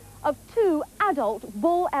equivalent of 2 adult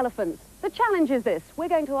bull elephants. The challenge is this: we're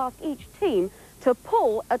going to ask each team to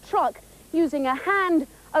pull a truck using a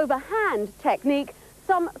hand-over-hand technique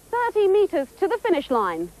some 30 meters to the finish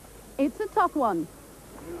line. It's a tough one.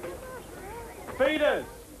 Feeders.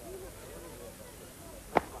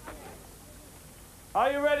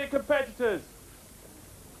 Are you ready, competitors?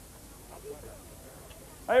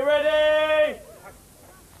 Are you ready?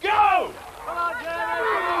 Go!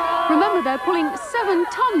 Remember, they're pulling 7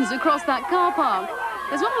 tons across that car park.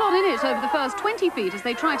 There's not a lot in it over the first 20 feet as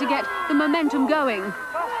they try to get the momentum going.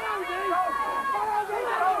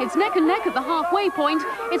 It's neck and neck at the halfway point.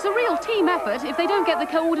 It's a real team effort. If they don't get the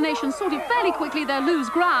coordination sorted fairly quickly, they'll lose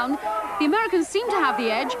ground. The Americans seem to have the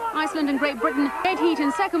edge. Iceland and Great Britain dead heat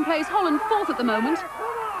in second place, Holland fourth at the moment.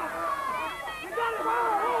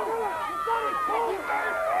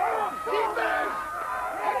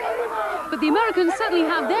 But the Americans certainly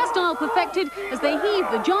have their style perfected as they heave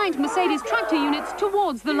the giant Mercedes tractor units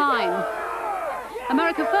towards the line.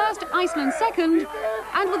 America first, Iceland second,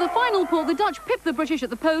 and with a final pull, the Dutch pip the British at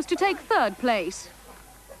the post to take third place.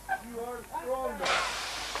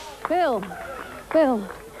 Bill.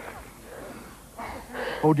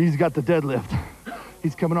 Odie's got the deadlift.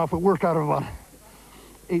 He's coming off a workout of about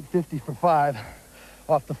 850 for 5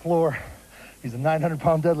 off the floor. He's a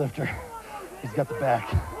 900-pound deadlifter. He's got the back.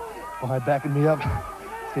 Behind backing me up,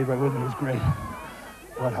 stayed right with me. It was great.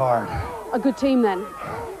 Went hard. A good team then.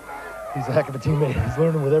 He's a heck of a teammate. He's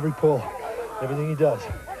learning with every pull, everything he does.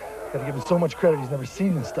 Got to give him so much credit. He's never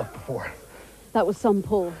seen this stuff before. That was some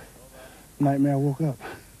pull. Nightmare woke up.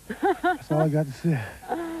 That's all I got to say.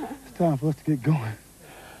 It's time for us to get going.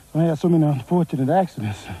 I had so many unfortunate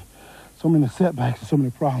accidents, so many setbacks and so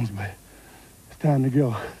many problems, but it's time to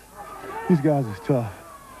go. These guys are tough.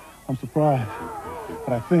 I'm surprised,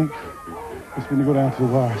 but I think it's going to go down to the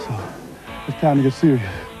wire, so it's time to get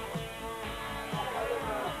serious.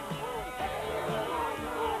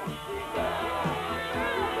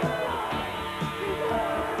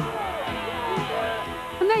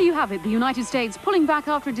 There you have it, the United States pulling back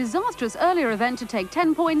after a disastrous earlier event to take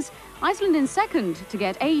 10 points, Iceland in second to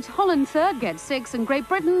get 8, Holland third gets 6, and Great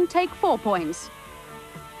Britain take 4 points.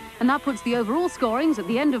 And that puts the overall scorings at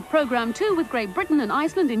the end of Programme 2 with Great Britain and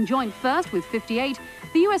Iceland in joint first with 58,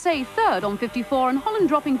 the USA third on 54, and Holland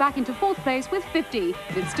dropping back into fourth place with 50.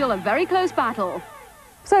 It's still a very close battle.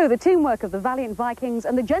 So the teamwork of the valiant Vikings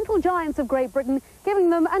and the gentle giants of Great Britain giving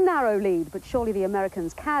them a narrow lead, but surely the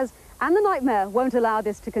Americans' Kaz and the Nightmare won't allow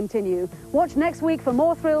this to continue. Watch next week for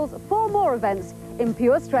more thrills, 4 more events in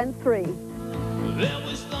Pure Strength 3. There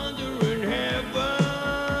was thunder in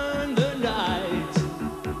heaven the night.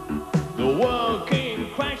 The world came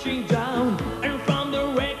crashing down, and from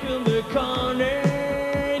the wreck and the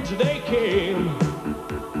carnage they came.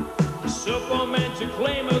 Superman to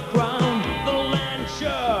claim a crown, the land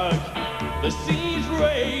shook, the seas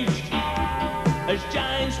raged, as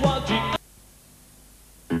giants walked the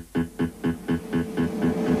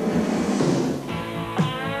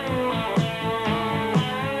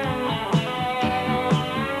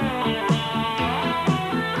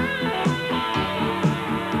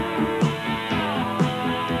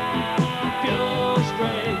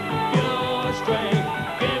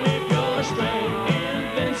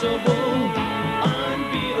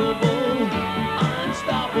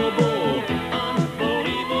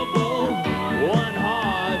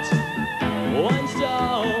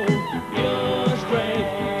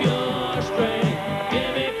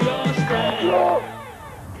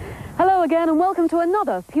again and welcome to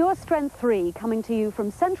another Pure Strength 3 coming to you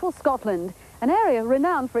from central Scotland, an area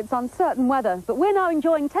renowned for its uncertain weather, but we're now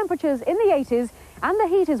enjoying temperatures in the 80s and the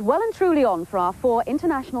heat is well and truly on for our 4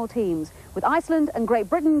 international teams, with Iceland and Great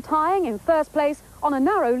Britain tying in first place on a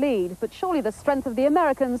narrow lead, but surely the strength of the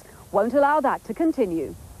Americans won't allow that to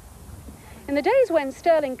continue. In the days when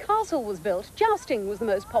Stirling Castle was built, jousting was the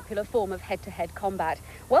most popular form of head-to-head combat.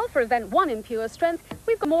 Well, for event 1 in Pure Strength,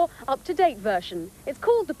 we've got a more up-to-date version. It's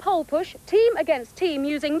called the pole push, team against team,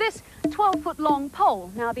 using this 12-foot-long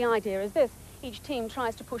pole. Now, the idea is this. Each team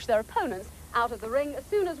tries to push their opponents out of the ring. As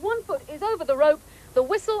soon as one foot is over the rope, the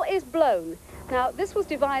whistle is blown. Now, this was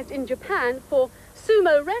devised in Japan for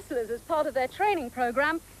sumo wrestlers as part of their training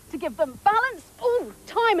program to give them balance,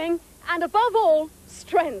 timing, and above all,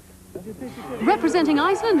 strength. Representing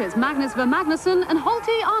Iceland is Magnus V. Magnusson and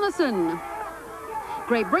Holti Arnason.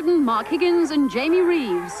 Great Britain, Mark Higgins and Jamie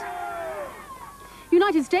Reeves.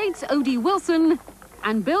 United States, O.D. Wilson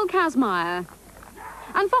and Bill Kazmaier.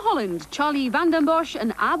 And for Holland, Charlie van den Bosch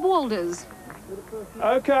and Ab Walders.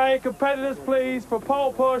 Okay, competitors please, for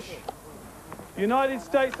pole push, United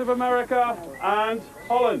States of America and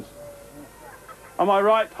Holland. On my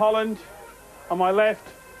right, Holland. On my left,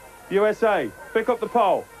 USA. Pick up the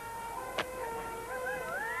pole.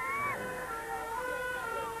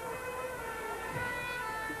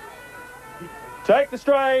 Take the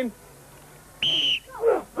strain.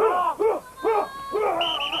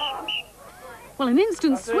 Well, an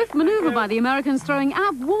instant swift manoeuvre by the Americans, throwing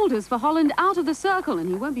Ab Walders for Holland out of the circle, and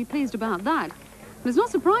he won't be pleased about that. But it's not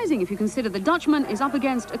surprising if you consider the Dutchman is up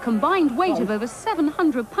against a combined weight of over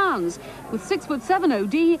 700 pounds, with 6'7"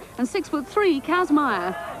 OD and 6'3"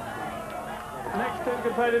 Kazmaier. Next 2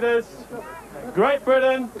 competitors, Great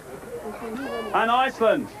Britain and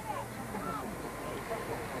Iceland.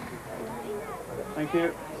 Thank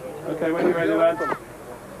you. Okay, when you're ready, lads.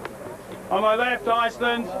 On my left,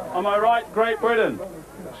 Iceland. On my right, Great Britain.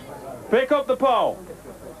 Pick up the pole.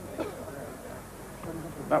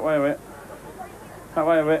 That way a bit. That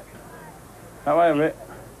way a bit. That way a bit.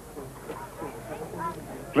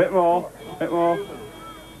 Bit more. Bit more.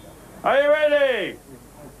 Are you ready?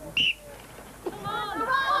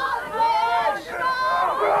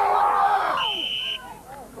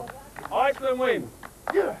 Iceland win.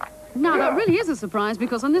 Now, that really is a surprise,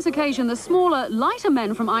 because on this occasion, the smaller, lighter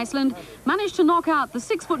men from Iceland managed to knock out the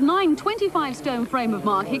 6'9", 25-stone frame of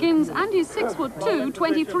Mark Higgins and his 6'2",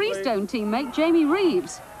 23-stone teammate, Jamie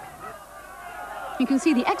Reeves. You can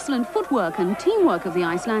see the excellent footwork and teamwork of the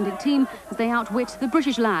Icelandic team as they outwit the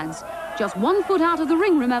British lads. Just 1 foot out of the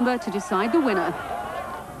ring, remember, to decide the winner.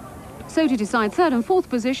 So to decide 3rd and 4th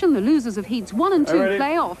position, the losers of heats 1 and 2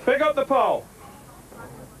 play off. Pick up the pole.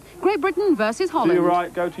 Great Britain versus Holland. To your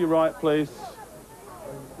right, go to your right, please.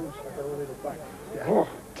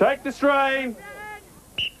 Take the strain.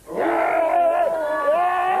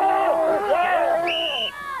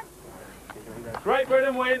 Spread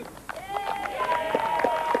and win.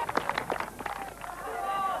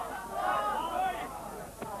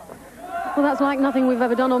 Well, that's like nothing we've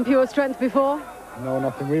ever done on pure strength before. No,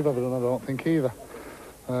 nothing we've ever done, I don't think, either.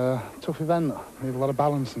 Tough event, need a lot of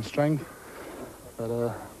balance and strength. But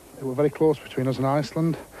it was very close between us and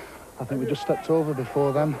Iceland. I think we just stepped over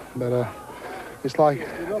before them. But it's like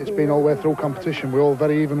it's been all the way through competition. We're all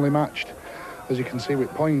very evenly matched, as you can see, with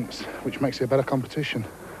points, which makes it a better competition.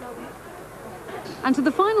 And to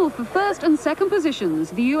the final for first and second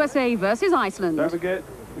positions, the USA versus Iceland. Don't forget,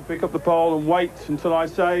 you pick up the pole and wait until I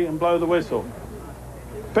say and blow the whistle.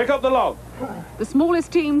 Pick up the log. The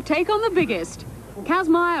smallest team take on the biggest.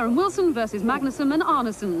 Kazmaier and Wilson versus Magnusson and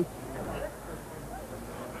Arneson.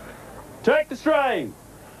 Take the strain.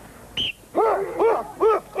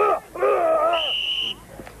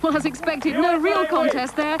 Well, as expected, no real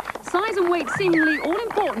contest there. Size and weight seemingly all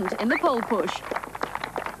important in the pole push.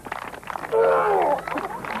 Well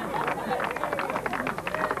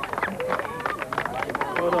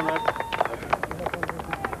done, mate.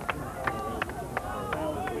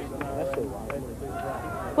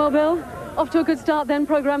 Well, Bill, off to a good start then,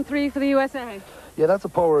 Programme 3 for the USA. Yeah, that's a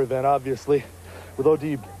power event, obviously. With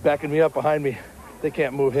OD backing me up behind me, they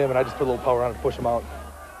can't move him, and I just put a little power on it to push him out.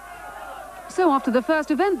 So after the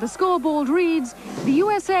first event, the scoreboard reads, the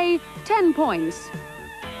USA 10 points.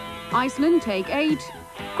 Iceland take 8,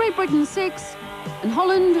 Great Britain 6, and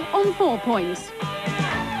Holland on 4 points.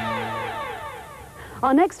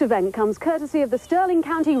 Our next event comes courtesy of the Stirling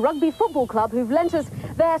County Rugby Football Club, who've lent us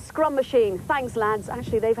their scrum machine. Thanks, lads.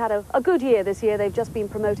 Actually, they've had a good year this year. They've just been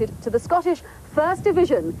promoted to the Scottish First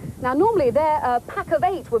Division. Now, normally their pack of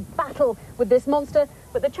 8 would battle with this monster,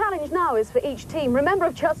 but the challenge now is for each team, remember,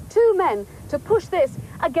 of just 2 men to push this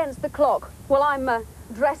against the clock. Well, I'm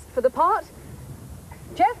dressed for the part.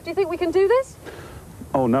 Jeff, do you think we can do this?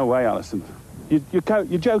 Oh, no way, Alison. You're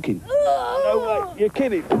joking. No way. You're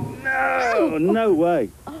kidding. No, no way.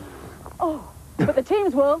 Oh, but the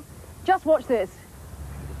teams will. Just watch this.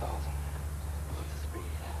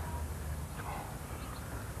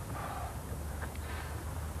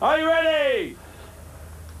 Are you ready?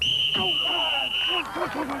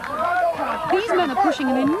 These men are pushing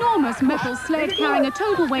an enormous metal sled carrying a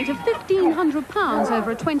total weight of 1,500 pounds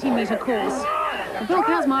over a 20-metre course. Bill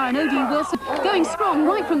Kazmaier and O.D. Wilson going strong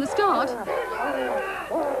right from the start.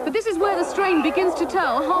 But this is where the strain begins to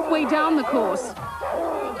tell halfway down the course.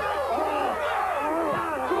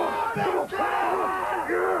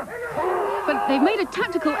 But they've made a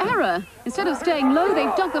tactical error. Instead of staying low,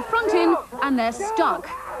 they've dug the front in and they're stuck.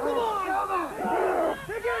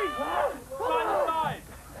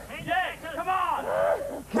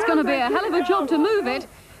 It's going to be a hell of a job to move it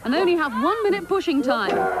and only have 1 minute pushing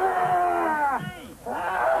time.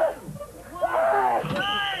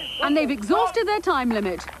 And they've exhausted their time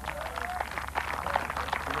limit.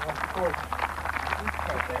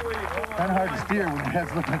 Kind of hard to steer when your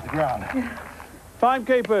head's looking at the ground.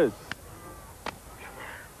 Timekeepers.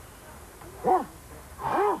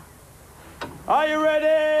 Are you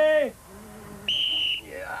ready?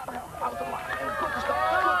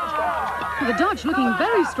 The Dutch looking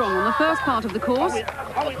very strong on the first part of the course.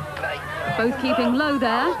 Both keeping low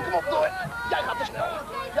there.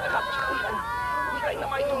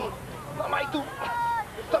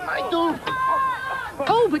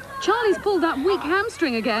 Oh, but Charlie's pulled that weak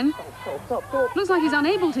hamstring again. Looks like he's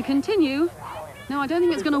unable to continue. No, I don't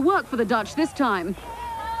think it's going to work for the Dutch this time.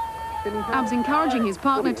 Ab's encouraging his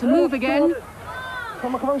partner to move again.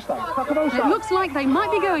 It looks like they might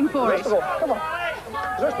be going for it. Come on.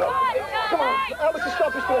 How much to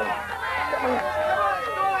stop us doing?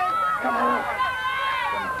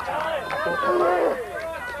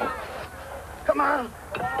 Come on.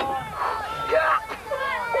 Yeah.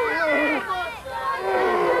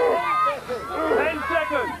 10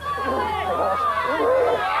 seconds.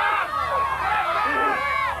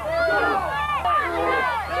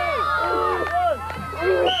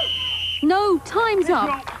 No, time's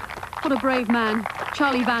up. What a brave man,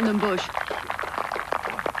 Charlie Vandenbush.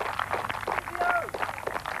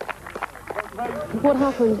 What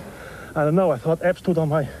happened? I don't know. I thought Ab stood on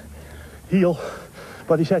my heel,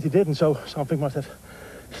 but he said he didn't, so something must have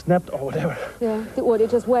snapped or whatever. Yeah,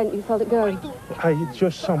 it just went. You felt it go.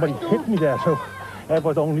 Somebody hit me there, so Ab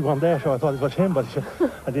was the only one there, so I thought it was him, but he said,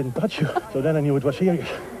 I didn't touch you. So then I knew it was serious.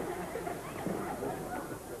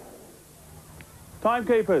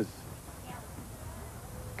 Timekeepers.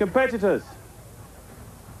 Competitors.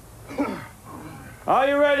 Are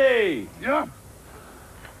you ready? Yeah.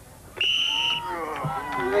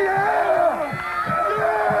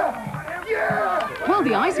 Well,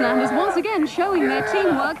 the Icelanders once again showing their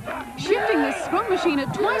teamwork, shifting this scrum machine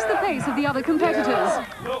at twice the pace of the other competitors.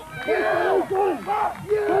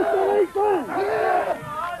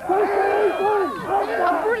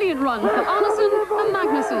 A brilliant run for Arneson and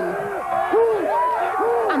Magnussen.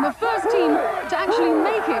 And the first team to actually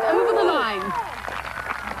make it over the line.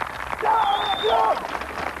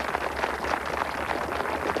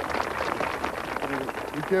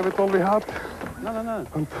 We gave it all we had. No.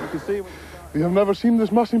 And you can see. We have never seen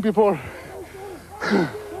this machine before.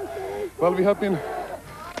 Well, we have been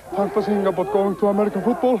fantasizing about going to American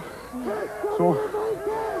football. So,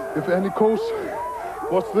 if any coach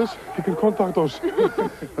watch this, he can contact us.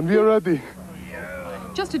 And we are ready.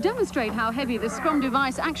 Just to demonstrate how heavy this scrum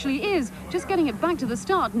device actually is, just getting it back to the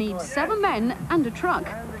start needs 7 men and a truck.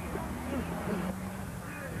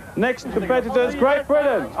 Next competitors, Great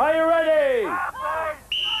Britain. Are you ready?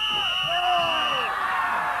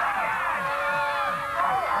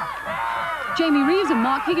 Jamie Reeves and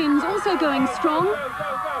Mark Higgins also going strong.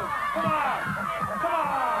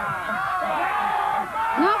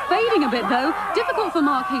 Now fading a bit though. Difficult for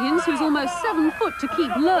Mark Higgins, who's almost 7 foot, to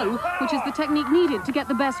keep low, which is the technique needed to get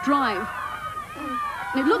the best drive.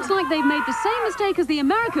 And it looks like they've made the same mistake as the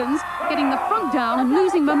Americans, getting the front down and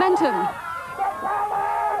losing momentum.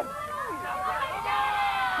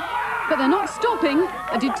 But they're not stopping.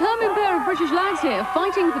 A determined pair of British lads here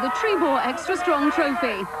fighting for the Trebor Extra Strong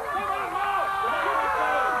trophy.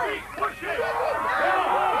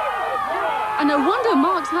 And no wonder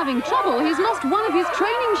Mark's having trouble. He's lost one of his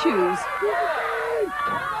training shoes.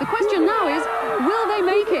 The question now is, will they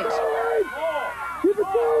make it?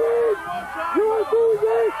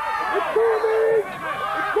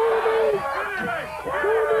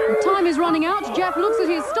 The time is running out. Jeff looks at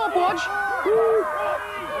his stopwatch.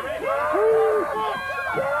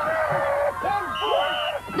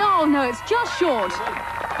 No, it's just short.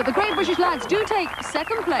 But the Great British lads do take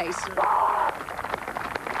 2nd place.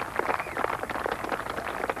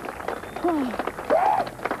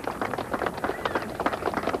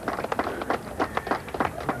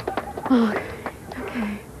 Okay.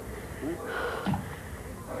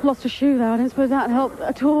 Lost a shoe there. I don't suppose that helped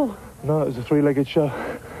at all. No, it was a 3-legged show.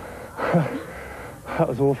 That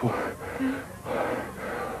was awful.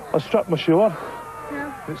 I strapped my shoe on.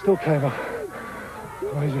 Yeah. It still came off.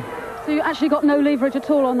 Amazing. So you actually got no leverage at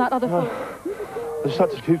all on that other foot? I just had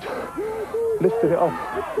to keep lifting it up.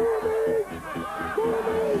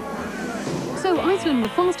 So Iceland, the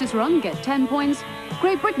fastest run, get 10 points.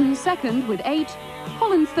 Great Britain 2nd with 8.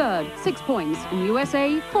 Holland 3rd, 6 points. And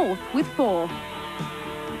USA 4th with 4.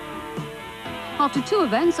 After 2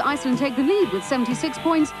 events, Iceland take the lead with 76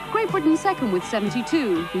 points. Great Britain 2nd with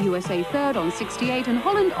 72. The USA 3rd on 68 and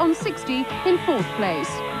Holland on 60 in 4th place.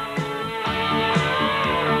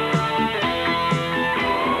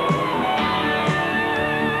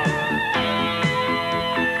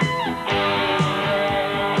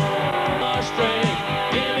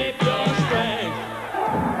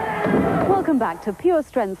 Welcome back to Pure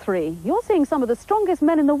Strength 3. You're seeing some of the strongest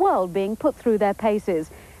men in the world being put through their paces.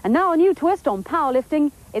 And now a new twist on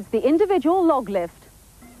powerlifting. It's the individual log lift.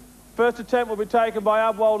 First attempt will be taken by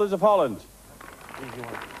Ab Wolders of Holland.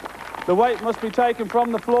 The weight must be taken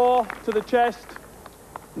from the floor to the chest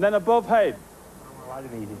and then above head.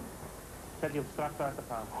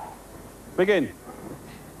 Begin.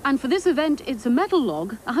 And for this event, it's a metal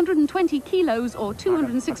log, 120 kilos or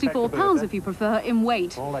 264 pounds if you prefer, in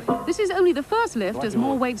weight. This is only the first lift, as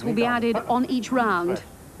more weights will be added on each round.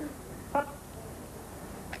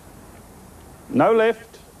 No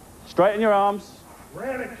lift. Straighten your arms.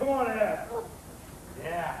 Rabbit, come on, Ab.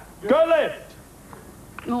 Yeah. Go lift.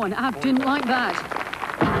 Oh, and Ab didn't like that.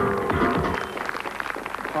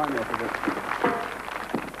 Climb up a bit.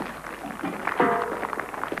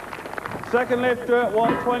 Second lifter at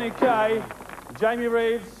 120k, Jamie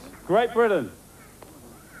Reeves, Great Britain.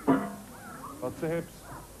 Lots of hips.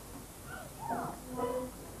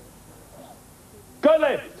 Go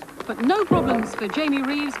lift. But no problems for Jamie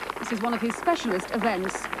Reeves. This is one of his specialist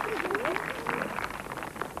events.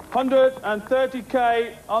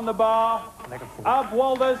 130k on the bar. Ab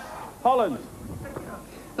Wolders, Holland.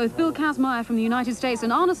 Both Bill Kazmaier from the United States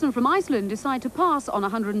and Arneson from Iceland decide to pass on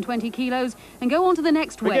 120 kilos and go on to the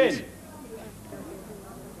next weight. Begin.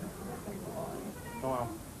 Go on.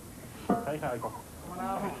 Take out. Come on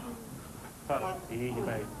out. Touch. Easy,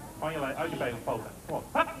 babe. On your leg. Out your babe. Hold it. Come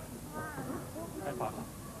on. Head pass.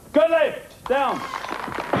 Go lift. Down.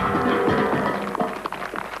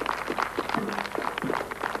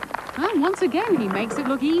 And once again, he makes it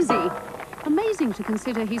look easy. Amazing to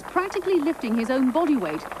consider he's practically lifting his own body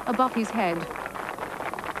weight above his head.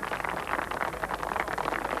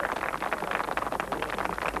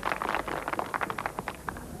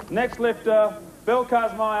 Next lifter, Bill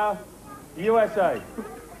Kazmaier, USA.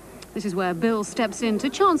 This is where Bill steps in to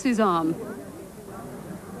chance his arm.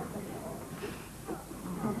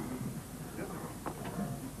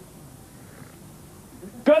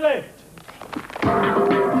 Good lift.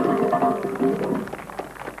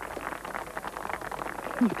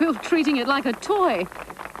 Bill treating it like a toy.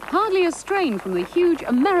 Hardly a strain from the huge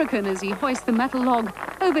American as he hoists the metal log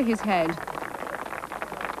over his head.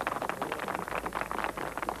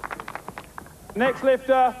 Next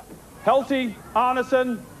lifter, Helti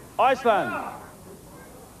Arnesen, Iceland.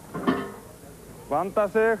 Vanta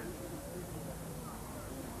sig.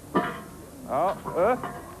 Ja, upp.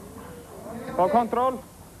 Ta kontroll.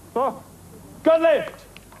 Så. Good lift.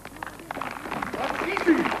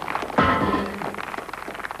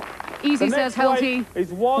 Easy, says Helti.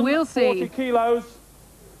 Is 140 we'll see. kilos.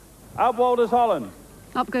 Abwolders, Holland.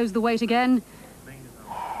 Up goes the weight again.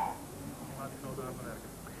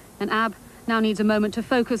 And Ab now needs a moment to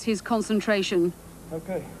focus his concentration.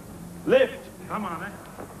 Okay. Lift. Come on, eh?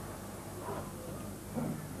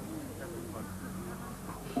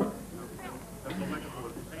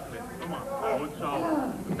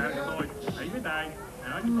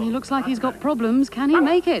 He looks like he's got problems. Can he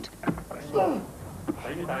make it?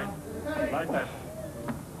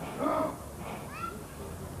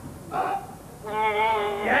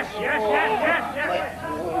 Yes, yes, yes, yes, yes.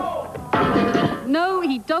 No,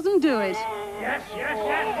 he doesn't do it. Yes, yes,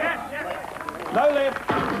 yes, yes, yes. No lift.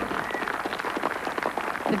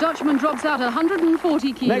 The Dutchman drops out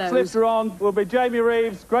 140 kilos. Next lifter on will be Jamie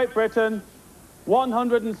Reeves, Great Britain,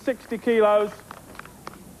 160 kilos.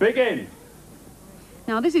 Begin.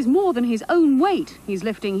 Now, this is more than his own weight he's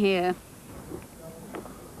lifting here.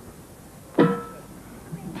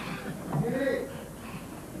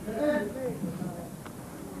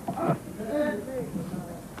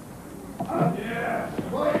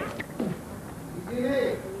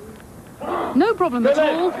 No problem at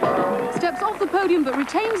all. Steps off the podium but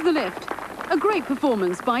retains the lift. A great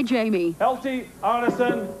performance by Jamie. Helti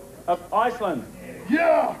Arnesen of Iceland.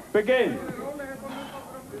 Yeah! Begin.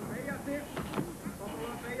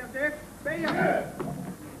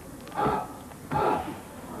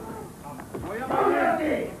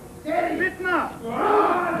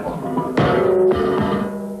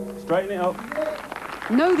 Straighten it up.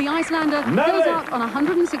 No, the Icelander goes out on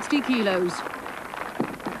 160 kilos.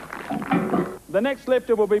 The next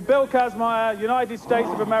lifter will be Bill Kazmaier, United States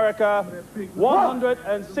of America,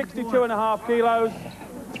 162.5 kilos,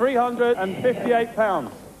 358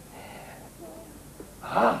 pounds.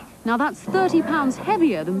 Now that's 30 pounds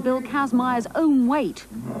heavier than Bill Kazmaier's own weight.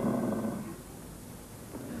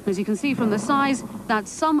 As you can see from the size, that's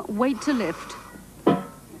some weight to lift.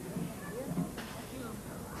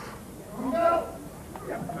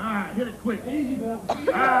 Hit it quick. Easy, Bill.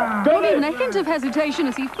 Not even a hint of hesitation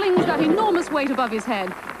as he flings that enormous weight above his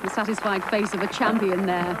head. The satisfied face of a champion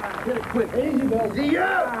there. Hit it quick. Easy, Bill.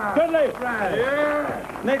 Yeah. Good lift.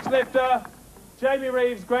 Yeah. Next lifter, Jamie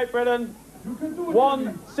Reeves, Great Britain,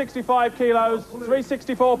 165 kilos,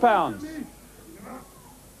 364 pounds.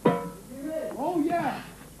 Oh, yeah.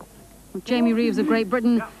 Jamie Reeves of Great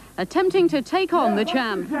Britain attempting to take on the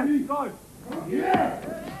champ. Yeah.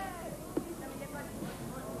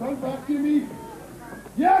 Come back, Jimmy.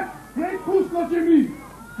 Yes, great push, Jimmy.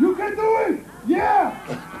 You can do it. Yeah.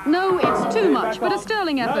 No, it's too much, but a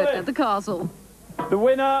sterling effort at the castle. The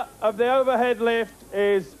winner of the overhead lift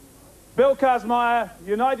is Bill Kazmaier,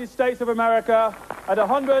 United States of America, at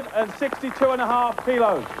 162.5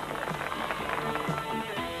 kilos.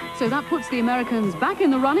 So that puts the Americans back in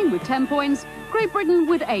the running with 10 points, Great Britain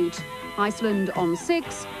with 8, Iceland on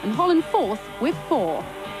 6, and Holland 4th with 4.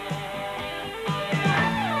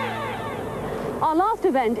 Our last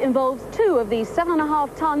event involves 2 of these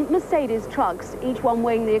 7.5-ton Mercedes trucks, each one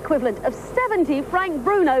weighing the equivalent of 70 Frank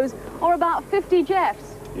Brunos, or about 50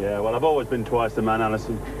 Jeffs. Yeah, well, I've always been twice the man,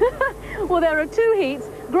 Alison. Well, there are 2 heats,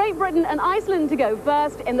 Great Britain and Iceland to go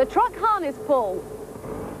first in the truck harness pull.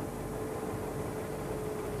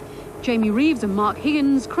 Jamie Reeves and Mark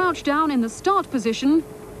Higgins crouch down in the start position.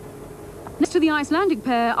 Next to the Icelandic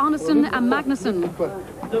pair, Arnesen and Magnussen.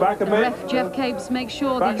 Back a bit. Ref Jeff Capes makes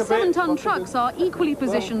sure the 7-ton trucks are equally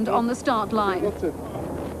positioned on the start line.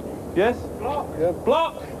 Yes? Block. Yeah.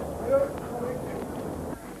 Block.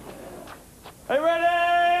 Are you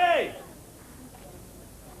ready?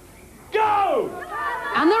 Go!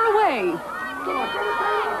 And they're away.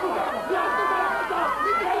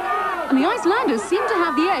 And the Icelanders seem to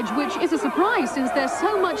have the edge, which is a surprise since they're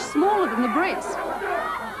so much smaller than the Brits.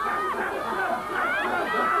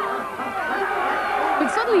 But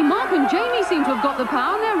suddenly Mark and Jamie seem to have got the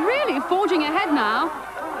power, and they're really forging ahead now.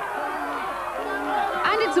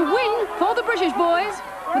 It's a win for the British boys,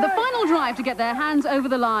 with a final drive to get their hands over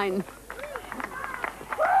the line.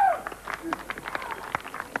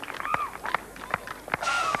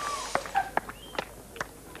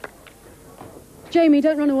 Jamie,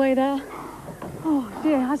 don't run away there. Oh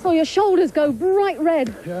dear, I saw your shoulders go bright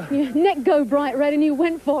red. Yeah. Your neck go bright red and you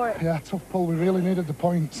went for it. Yeah, tough pull. We really needed the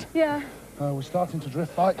points. Yeah. We're starting to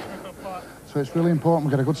drift back. So it's really important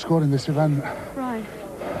we get a good score in this event. Right.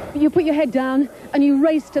 But you put your head down and you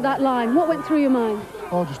raced to that line. What went through your mind?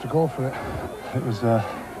 Oh, just to go for it. It was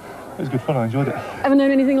good fun. I enjoyed it. Ever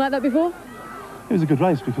known anything like that before? It was a good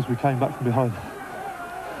race because we came back from behind.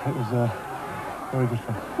 It was very good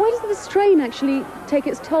fun. Why does the strain actually take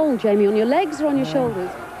its toll, Jamie, on your legs or on your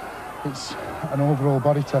shoulders? It's an overall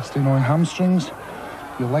body test, you know, in hamstrings.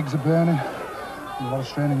 Your legs are burning. A lot of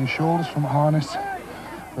strain in your shoulders from the harness.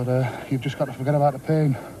 But you've just got to forget about the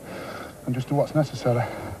pain and just do what's necessary.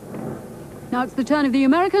 Now it's the turn of the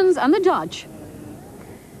Americans and the Dutch.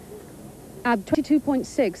 At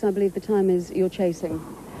 22.6, I believe the time is you're chasing.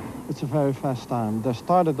 It's a very fast time. They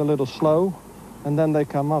started a little slow, and then they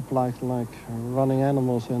come up like running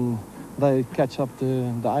animals, and they catch up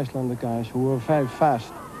the Icelander guys who are very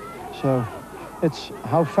fast. So it's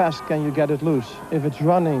how fast can you get it loose? If it's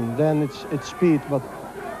running, then it's speed, but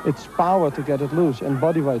it's power to get it loose, and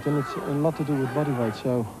body weight, and it's a lot to do with body weight.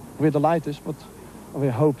 So we're the lightest, but we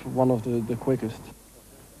hope one of the quickest.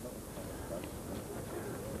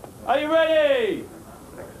 Are you ready?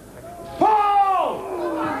 Paul!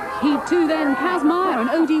 Heat 2 then, Kazmaier and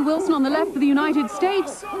O.D. Wilson on the left for the United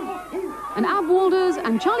States, and Ab Walders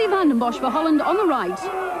and Charlie van den Bosch for Holland on the right.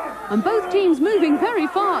 And both teams moving very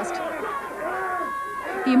fast.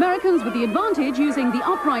 The Americans with the advantage using the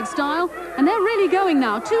upright style, and they're really going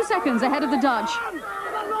now, 2 seconds ahead of the Dutch.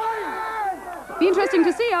 Be interesting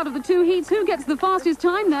to see out of the two heats who gets the fastest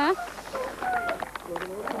time there.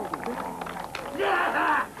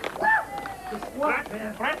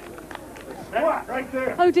 Right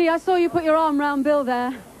there. O.D., I saw you put your arm round Bill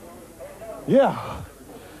there. Yeah,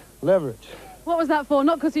 leverage. What was that for?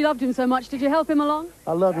 Not because you loved him so much. Did you help him along?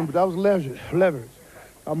 I love him, but that was leverage.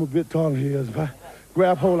 I'm a bit taller than he is. If I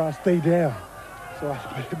grab hold, I stay down. So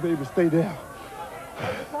I maybe stay down.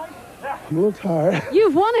 I'm a little tired.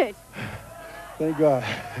 You've won it. Thank God.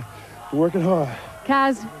 We're working hard.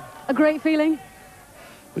 Kaz, a great feeling.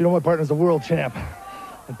 You know, my partner's a world champ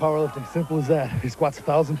in powerlifting, simple as that. He squats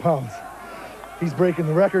 1,000 pounds. He's breaking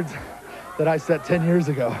the records that I set 10 years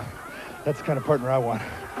ago. That's the kind of partner I want.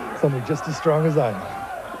 Somebody just as strong as I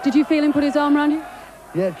am. Did you feel him put his arm around you?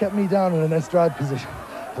 Yeah, it kept me down in an estrade position.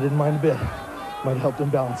 I didn't mind a bit. Might have helped him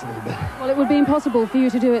balance a little bit. Well, it would be impossible for you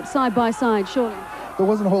to do it side by side, surely. There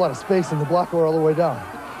wasn't a whole lot of space in the block or all the way down.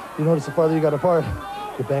 You notice the farther you got apart,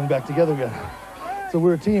 you bang back together again. So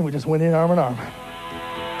we're a team. We just went in arm in arm.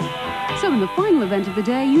 So in the final event of the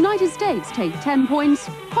day, United States take 10 points,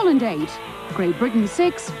 Holland 8, Great Britain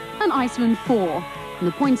 6, and Iceland 4. And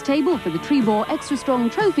the points table for the Trebor Extra Strong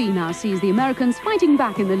Trophy now sees the Americans fighting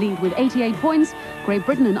back in the lead with 88 points. Great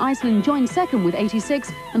Britain and Iceland join second with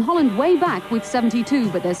 86, and Holland way back with 72,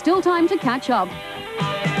 but there's still time to catch up.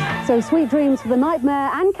 So sweet dreams for the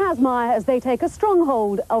Nightmare and Kazmaier as they take a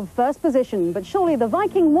stronghold of first position. But surely the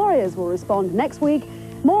Viking Warriors will respond next week.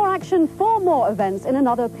 More action, 4 more events in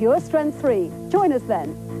another Pure Strength 3. Join us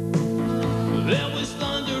then. There was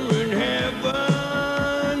thunder in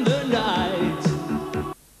heaven the night.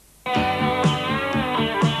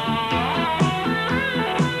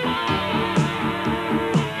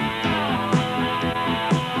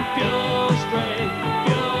 Pure strength,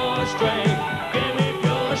 give me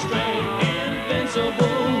pure strength.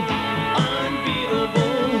 Invincible,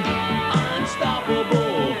 unbeatable,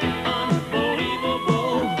 unstoppable,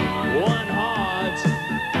 unbelievable. One heart,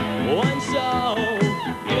 one soul.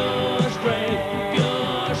 Pure strength,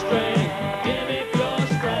 give me pure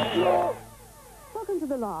strength. Welcome to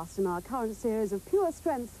the last in our current series of Pure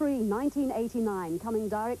Strength 3 1989, coming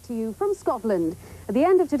direct to you from Scotland. At the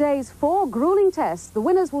end of today's 4 grueling tests, the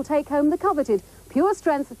winners will take home the coveted Pure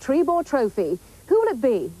Strength Trebor Trophy. Who will it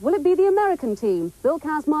be? Will it be the American team, Bill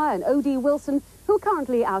Kazmaier and O.D. Wilson, who are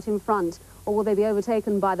currently out in front? Or will they be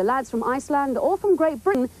overtaken by the lads from Iceland or from Great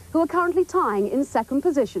Britain, who are currently tying in second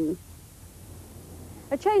position?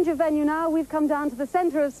 A change of venue now. We've come down to the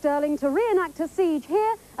centre of Stirling to reenact a siege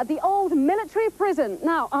here at the old military prison.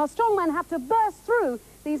 Now, our strongmen have to burst through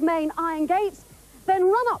these main iron gates, then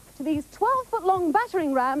run up to these 12-foot-long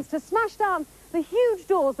battering rams to smash down the huge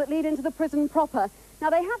doors that lead into the prison proper. Now,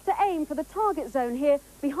 they have to aim for the target zone here,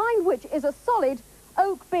 behind which is a solid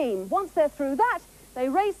oak beam. Once they're through that, they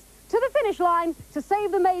race to the finish line to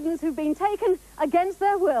save the maidens who've been taken against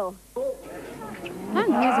their will.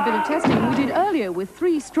 And here's a bit of testing we did earlier with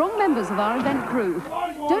 3 strong members of our event crew.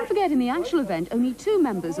 Don't forget, in the actual event, only 2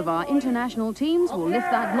 members of our international teams will lift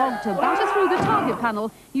that log to batter through the target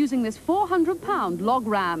panel using this 400-pound log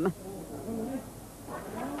ram.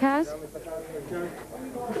 Kaz?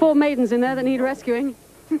 4 maidens in there that need rescuing.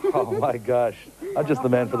 Oh, my gosh. I'm just the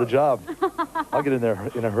man for the job. I'll get in there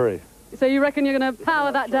in a hurry. So you reckon you're going to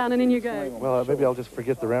power that down and in you go? Well, maybe I'll just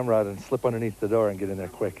forget the ramrod and slip underneath the door and get in there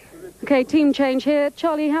quick. Okay, team change here.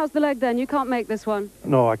 Charlie, how's the leg then? You can't make this one.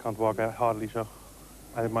 No, I can't walk hardly, so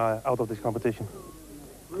I'm out of this competition.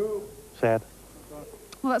 Sad.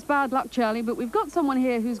 Well, that's bad luck, Charlie, but we've got someone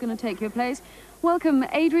here who's going to take your place. Welcome,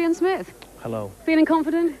 Adrian Smith. Hello. Feeling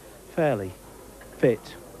confident? Fairly.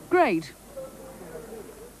 Fit. Great.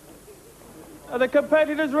 Are the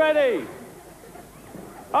competitors ready?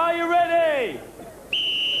 Are you ready?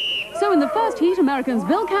 So in the first heat, Americans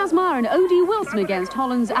Bill Kazmaier and O.D. Wilson against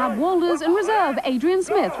Holland's Ab Walders, and reserve Adrian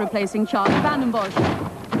Smith replacing Charlie Vandenbosch.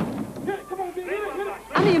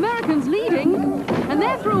 And the Americans leading, and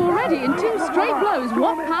they're through already in 2 straight blows.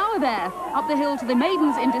 What power there! Up the hill to the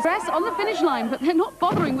maidens in distress on the finish line, but they're not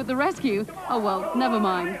bothering with the rescue. Oh well, never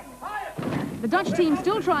mind. The Dutch team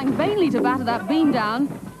still trying vainly to batter that beam down.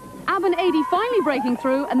 Ab and Adi finally breaking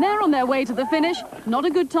through, and they're on their way to the finish. Not a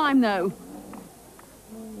good time though.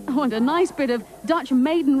 Oh, and a nice bit of Dutch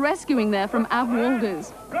maiden rescuing there from Ab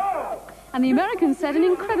Walders. And the Americans set an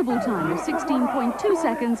incredible time of 16.2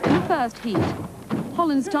 seconds in the first heat.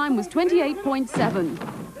 Holland's time was 28.7.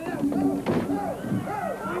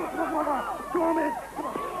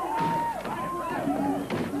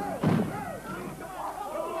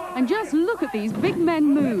 And just look at these big men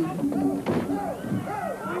move.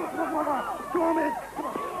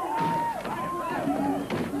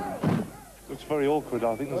 It's very awkward.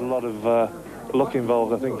 I think there's a lot of luck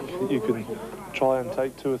involved. I think you can try and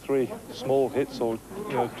take 2 or 3 small hits, or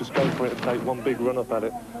just go for it and take one big run up at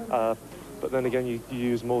it. But then again, you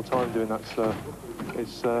use more time doing that. So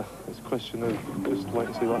it's a question of just wait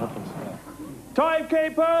and see what happens.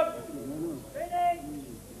 Timekeeper!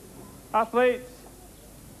 Athletes,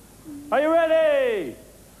 are you ready?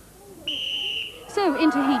 So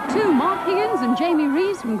into heat 2, Mark Higgins and Jamie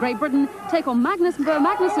Reeves from Great Britain take on Magnus Bo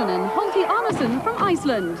Magnusson and Holti Arnason from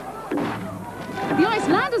Iceland. The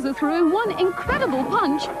Icelanders are through in one incredible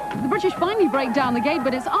punch. The British finally break down the gate,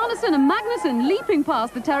 but it's Arnason and Magnusson leaping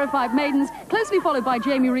past the terrified maidens, closely followed by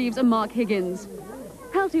Jamie Reeves and Mark Higgins.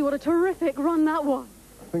 Helty, what a terrific run that was.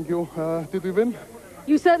 Thank you. Did we win?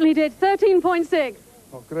 You certainly did. 13.6.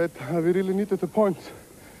 Oh, great. We really needed the points.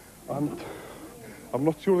 And I'm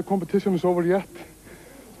not sure the competition is over yet,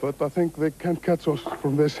 but I think they can't catch us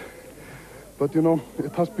from this. But,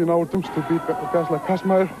 it has been our dreams to beat guys like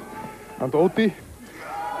Kazmaier and Odi,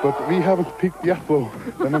 but we haven't peaked yet, though.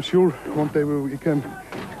 And I'm sure one day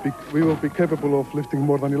we will be capable of lifting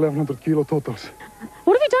more than 1,100 kilo totals.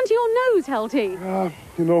 What have you done to your nose, Helty?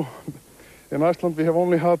 In Iceland we have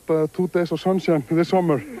only had 2 days of sunshine this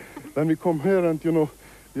summer. Then we come here and,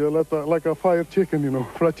 you're like a fried chicken,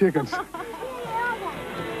 fried chickens.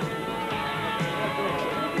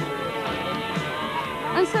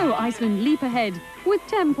 And so Iceland leap ahead with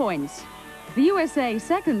 10 points. The USA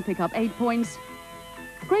second pick up 8 points.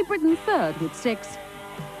 Great Britain third with 6.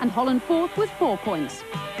 And Holland fourth with 4 points.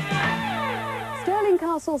 Stirling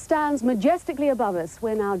Castle stands majestically above us.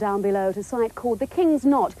 We're now down below at a site called the King's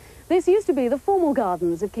Knot. This used to be the formal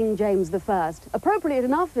gardens of King James I. Appropriate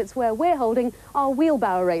enough, it's where we're holding our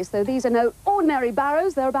wheelbarrow race, though these are no ordinary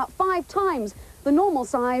barrows. They're about 5 times the normal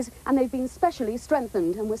size, and they've been specially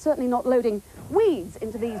strengthened, and we're certainly not loading weeds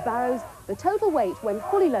into these barrows. The total weight, when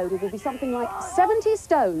fully loaded, will be something like 70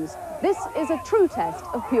 stones. This is a true test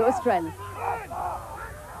of pure strength.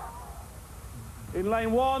 In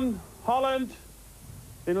lane 1, Holland.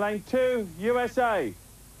 In lane 2, USA.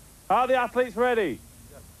 Are the athletes ready?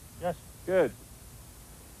 Yes. Good.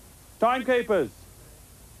 Timekeepers,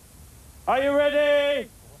 are you ready?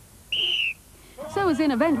 So as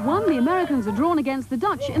in event 1, the Americans are drawn against the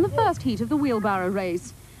Dutch in the first heat of the wheelbarrow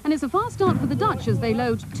race. And it's a fast start for the Dutch as they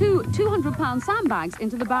load 2 200-pound sandbags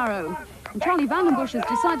into the barrow. And Charlie Vandenbosch has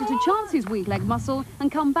decided to chance his weak leg muscle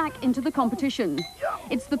and come back into the competition.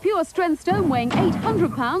 It's the pure strength stone weighing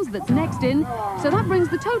 800 pounds that's next in, so that brings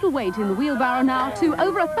the total weight in the wheelbarrow now to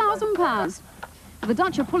over 1,000 pounds. The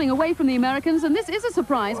Dutch are pulling away from the Americans, and this is a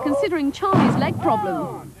surprise considering Charlie's leg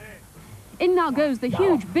problem. In now goes the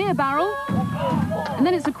huge beer barrel, and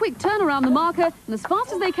then it's a quick turn around the marker, and as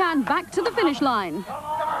fast as they can, back to the finish line.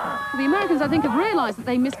 The Americans, I think, have realised that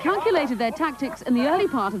they miscalculated their tactics in the early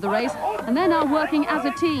part of the race, and they're now working as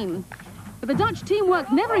a team. But the Dutch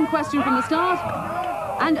teamwork never in question from the start,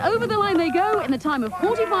 And over the line they go in the time of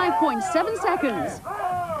 45.7 seconds.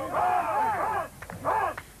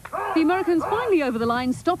 The Americans finally over the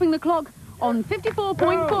line, stopping the clock on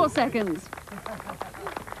 54.4 seconds.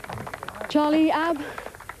 Charlie, Ab,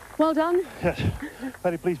 well done. Yes,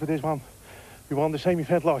 very pleased with this one. We won the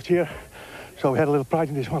semi-event last year, so we had a little pride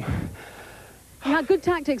in this one. You had good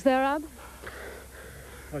tactics there, Ab.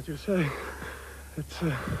 What you say, it's,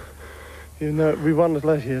 you know, we won it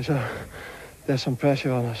last year, so there's some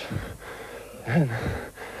pressure on us. And,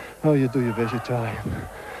 oh, you do your best, you try.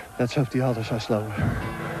 Let's hope the others are slower.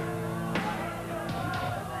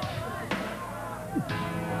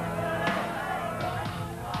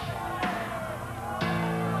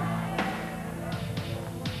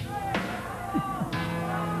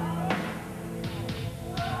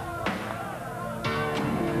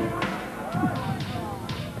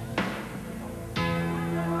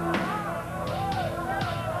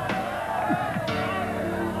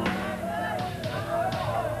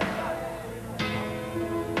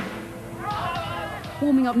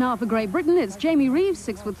 Warming up now for Great Britain, it's Jamie Reeves,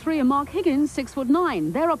 6'3", and Mark Higgins,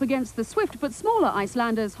 6'9". They're up against the swift but smaller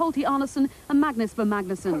Icelanders, Holti Arnason and Magnus for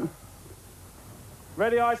Magnusson.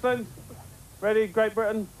 Ready, Iceland? Ready, Great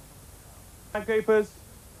Britain? Timekeepers,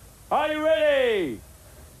 are you ready?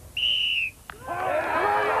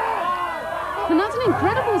 And that's an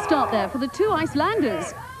incredible start there for the two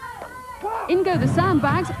Icelanders. In go the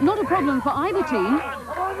sandbags, not a problem for either team.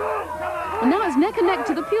 And now it's neck and neck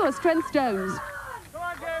to the pure strength stones.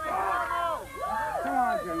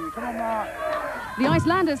 The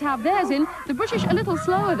Icelanders have theirs in, the British a little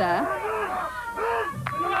slower there.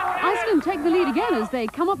 Iceland take the lead again as they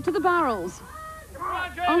come up to the barrels.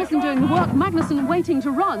 Arnason doing the work, Magnusson waiting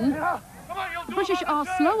to run. The British are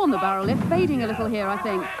slow on the barrel lift, fading a little here, I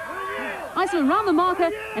think. Iceland round the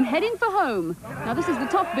marker and heading for home. Now this is the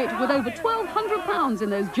top bit with over 1,200 pounds in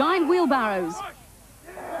those giant wheelbarrows.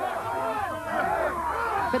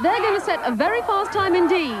 But they're going to set a very fast time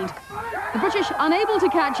indeed. The British unable to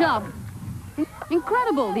catch up.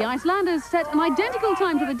 Incredible, the Icelanders set an identical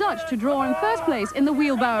time to the Dutch to draw in first place in the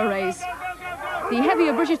wheelbarrow race. The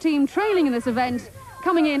heavier British team trailing in this event,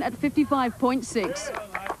 coming in at 55.6.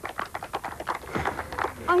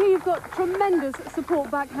 I hear you've got tremendous support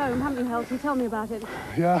back home, haven't you, Helty? Tell me about it.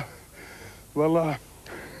 Yeah, well,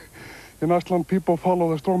 in Iceland people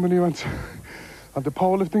follow the strongman events and the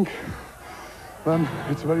powerlifting. Then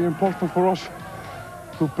it's very important for us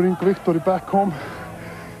to bring victory back home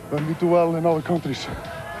when we do well in other countries.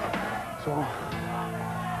 So,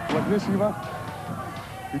 like this event,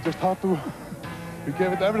 we just had to, we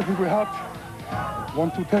gave it everything we had.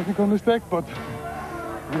 1-2 technical mistake, but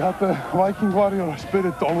we had the Viking warrior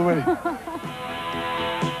spirit all the way.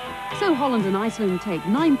 So Holland and Iceland take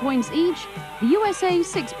 9 points each, the USA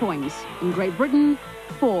 6 points, and Great Britain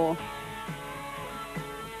 4.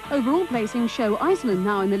 Overall placings show Iceland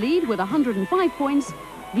now in the lead with 105 points,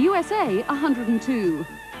 the USA 102.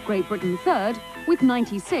 Great Britain third with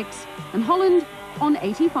 96, and Holland on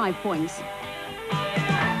 85 points.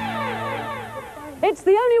 It's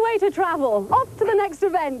the only way to travel. Off to the next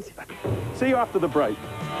event. See you after the break.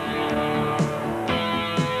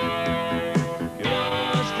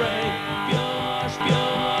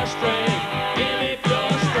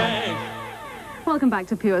 Welcome back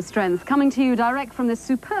to Pure Strength, coming to you direct from this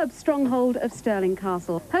superb stronghold of Stirling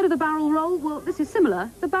Castle. Heard of the barrel roll? Well, this is similar,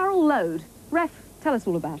 the barrel load. Ref, tell us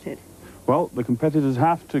all about it. Well, the competitors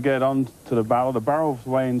have to get on to the barrel. The barrel's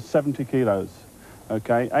weighing 70 kilos.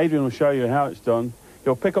 Okay, Adrian will show you how it's done.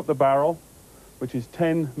 You'll pick up the barrel, which is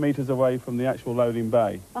 10 metres away from the actual loading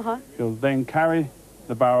bay. You'll then carry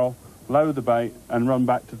the barrel, load the bait, and run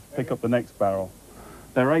back to pick up the next barrel.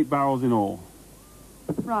 There are 8 barrels in all.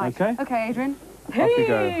 Right. Okay? Okay, Adrian. Off you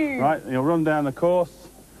go. Right, you'll run down the course,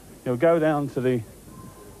 you'll go down to the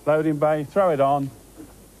loading bay, throw it on,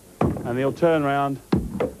 and he'll turn round,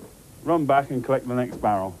 run back and collect the next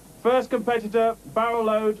barrel. First competitor, barrel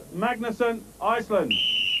load, Magnusson, Iceland.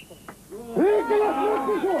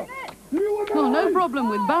 Well, no problem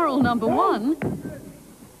with barrel number 1.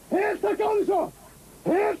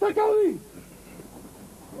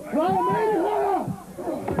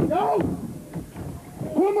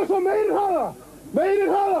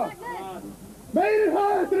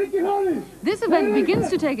 This event begins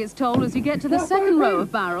to take its toll as you get to the second row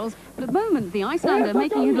of barrels, but at the moment the Icelander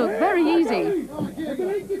making it look very easy.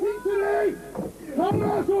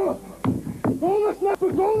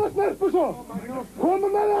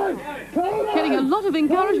 Getting a lot of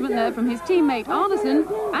encouragement there from his teammate Arnason,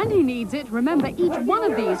 and he needs it. Remember, each one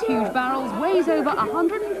of these huge barrels weighs over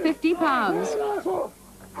 150 pounds.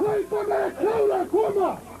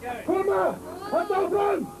 You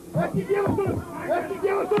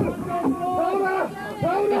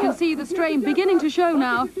can see the strain beginning to show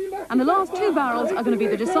now, and the last two barrels are going to be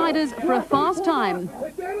the deciders for a fast time.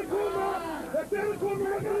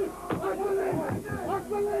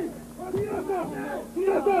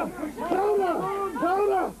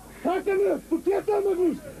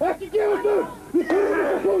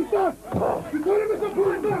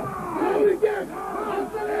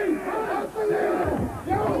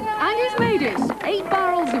 And he's made it. 8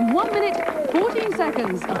 barrels in 1 minute, 14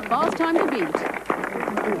 seconds. A fast time to beat.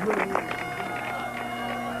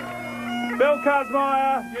 Bill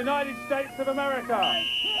Kazmaier, United States of America.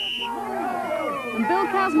 And Bill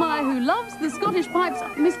Kazmaier, who loves the Scottish pipes,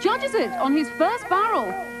 misjudges it on his first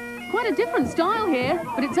barrel. Quite a different style here,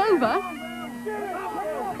 but it's over.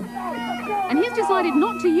 And he's decided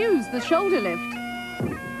not to use the shoulder lift.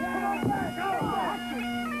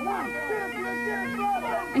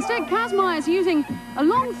 Instead, Kazmaier's using a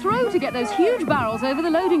long throw to get those huge barrels over the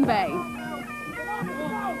loading bay.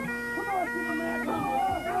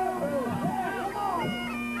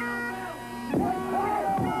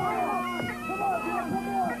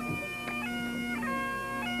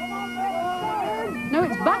 No,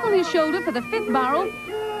 it's back on his shoulder for the 5th barrel,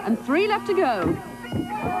 and 3 left to go.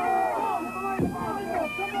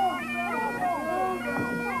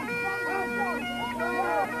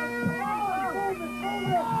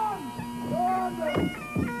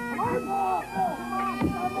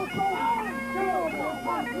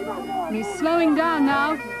 And he's slowing down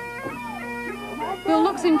now. Bill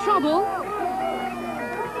looks in trouble.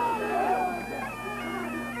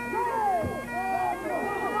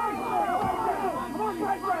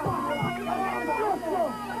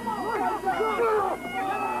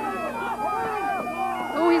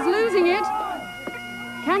 Oh, he's losing it.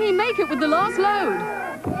 Can he make it with the last load?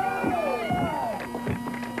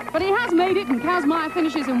 But he has made it, and Kazmaier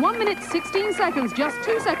finishes in 1 minute 16 seconds, just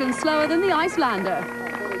 2 seconds slower than the Icelander.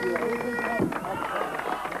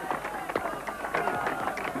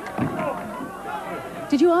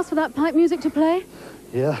 Did you ask for that pipe music to play?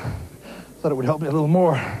 Yeah, thought it would help me a little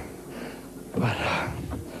more. But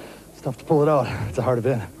it's tough to pull it out. It's a hard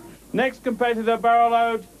event. Next competitor, barrel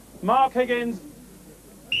load, Mark Higgins.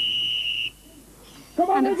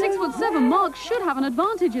 And at 6'7", Mark should have an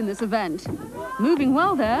advantage in this event. Moving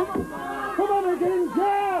well there. Come on, Higgins,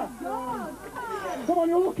 yeah! Come on,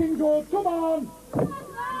 you're looking good, come on! Come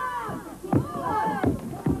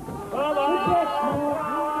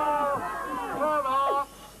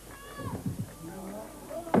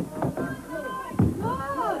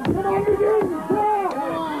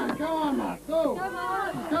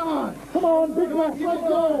on! Come on, big left, let's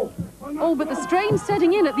go! Oh, but the strain's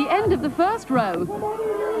setting in at the end of the first row.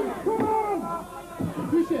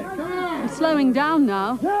 I'm slowing down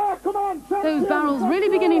now. Those barrels really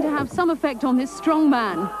beginning to have some effect on this strong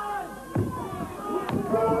man.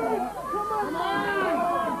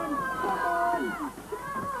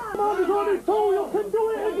 Come on, there's only 2, you can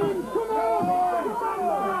do it again, come on!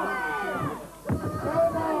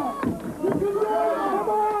 You can do it, come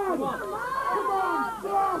on!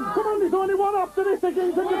 Come on, there's only 1 after this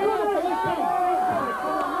again, can you do it?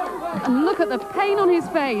 And look at the pain on his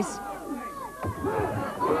face.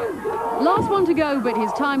 Last one to go, but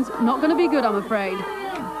his time's not going to be good, I'm afraid.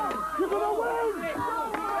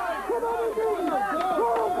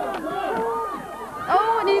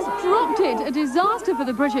 Oh, and he's dropped it. A disaster for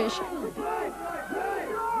the British.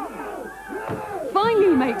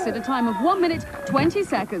 Finally makes it a time of 1 minute, 20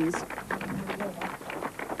 seconds.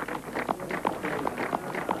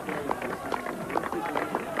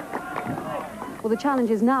 Well, the challenge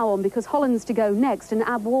is now on because Holland's to go next, and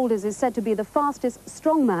Ab Walders is said to be the fastest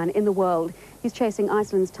strongman in the world. He's chasing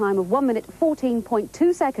Iceland's time of 1 minute,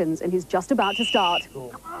 14.2 seconds, and he's just about to start.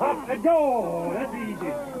 Up and go! That's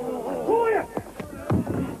easy. Oh, yeah!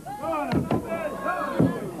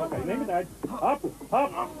 Okay, name it that. Up,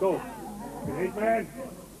 go. Great man.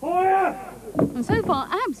 Oh, yeah! And so far,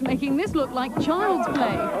 Ab's making this look like child's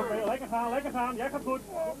play. Okay, lekker gaan. Jij gaat goed.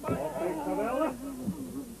 Oké, geweldig.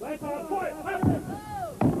 Blijf aan, gooi.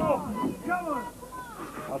 Oh, jammer.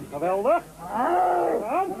 Dat is geweldig.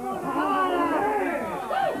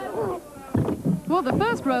 Well, the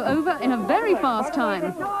first row over in a very fast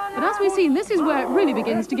time. But as we've seen, this is where it really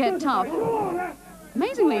begins to get tough.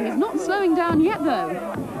 Amazingly, he's not slowing down yet, though.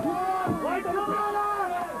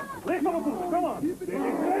 Come on.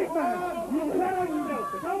 Great man.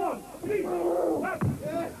 Come on.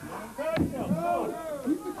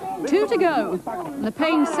 2 to go. And the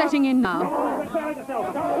pain's setting in now.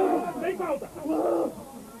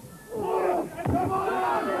 The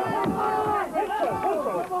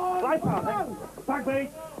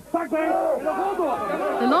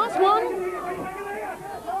last one.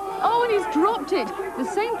 Oh, and he's dropped it. The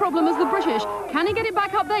same problem as the British. Can he get it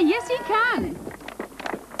back up there? Yes, he can.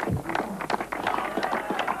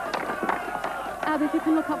 Ab, if you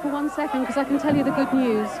can look up for 1 second, because I can tell you the good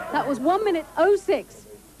news. That was 1:06.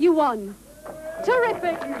 You won.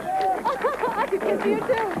 Terrific. I could kiss you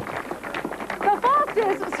too. The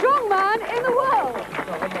fastest strongman in the world.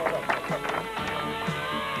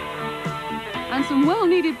 And some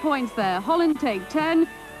well-needed points there. Holland take 10,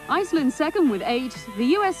 Iceland second with 8, the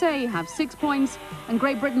USA have 6 points, and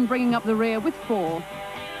Great Britain bringing up the rear with 4.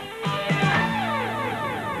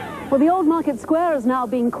 Well, the Old Market Square is now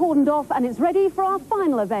being cordoned off, and it's ready for our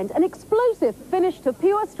final event, an explosive finish to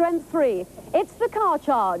Pure Strength 3. It's the car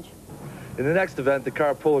charge. In the next event, the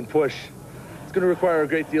car pull and push, it's going to require a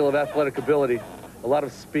great deal of athletic ability, a lot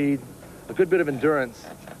of speed, a good bit of endurance.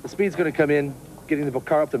 The speed's going to come in, getting the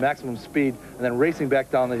car up to maximum speed, and then racing back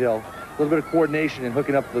down the hill. A little bit of coordination and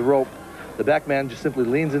hooking up the rope. The back man just simply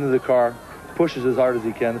leans into the car, pushes as hard as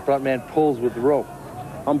he can. The front man pulls with the rope.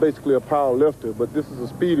 I'm basically a power lifter, but this is a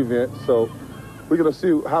speed event, so we're going to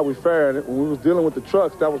see how we fare. And when we was dealing with the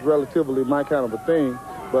trucks, that was relatively my kind of a thing,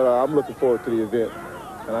 but I'm looking forward to the event,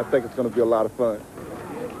 and I think it's going to be a lot of fun.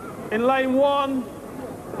 In lane 1,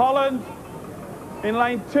 Holland. In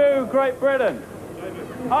lane 2, Great Britain.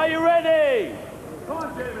 Are you ready? Come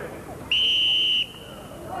on, David.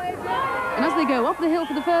 And as they go up the hill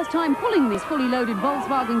for the first time, pulling these fully loaded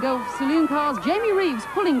Volkswagen Golf saloon cars, Jamie Reeves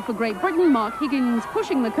pulling for Great Britain, Mark Higgins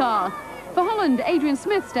pushing the car. For Holland, Adrian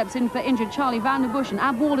Smith steps in for injured Charlie van der Bush, and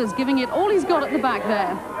Ab Walder's giving it all he's got at the back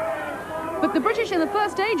there. But the British in the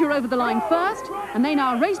first stage are over the line first, and they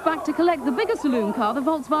now race back to collect the bigger saloon car, the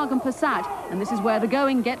Volkswagen Passat, and this is where the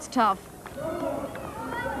going gets tough.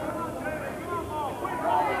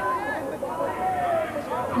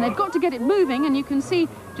 And they've got to get it moving, and you can see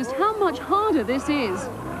just how much harder this is.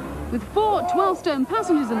 With 4 12-stone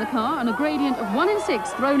passengers in the car and a gradient of 1 in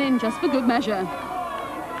 6 thrown in just for good measure.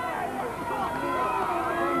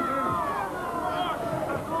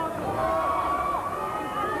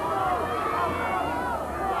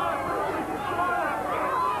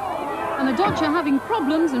 And the Dutch are having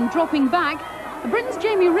problems and dropping back. The Britain's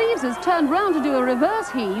Jamie Reeves has turned round to do a reverse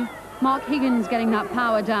heave. Mark Higgins getting that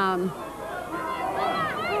power down.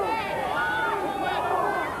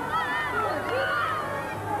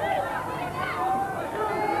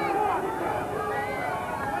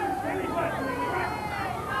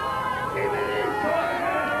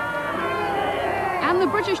 The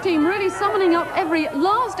British team really summoning up every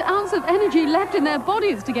last ounce of energy left in their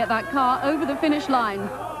bodies to get that car over the finish line.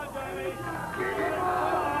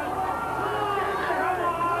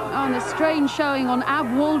 Oh, and the strain showing on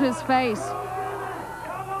Ab Walder's face.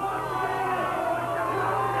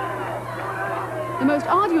 The most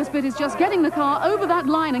arduous bit is just getting the car over that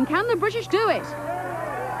line, and can the British do it?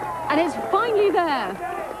 And it's finally there.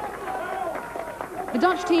 The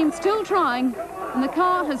Dutch team still trying, and the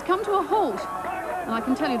car has come to a halt. And I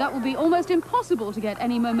can tell you that will be almost impossible to get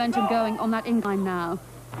any momentum going on that incline now.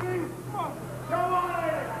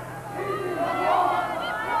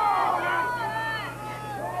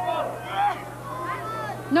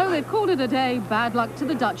 No, they've called it a day. Bad luck to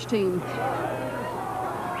the Dutch team.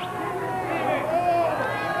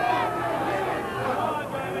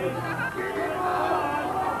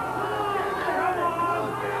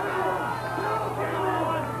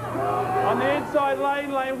 On the inside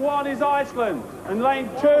lane, lane 1 is Iceland, and lane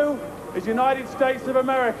 2 is United States of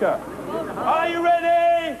America. Are you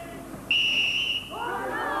ready?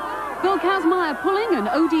 Bill Kazmaier pulling and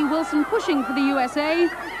O.D. Wilson pushing for the USA.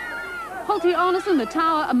 Holti Arneson, the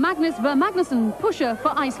Tower, and Magnus Vermagnussen pusher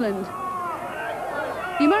for Iceland.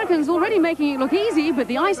 The Americans already making it look easy, but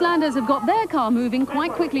the Icelanders have got their car moving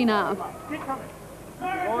quite quickly now.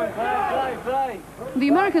 The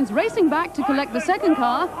Americans racing back to collect the second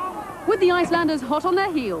car, with the Icelanders hot on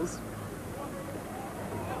their heels.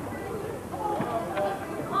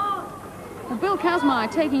 Well, Bill Kazmaier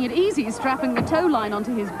taking it easy, strapping the tow line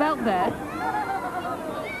onto his belt there.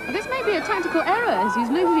 Well, this may be a tactical error, as he's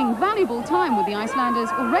losing valuable time with the Icelanders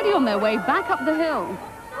already on their way back up the hill.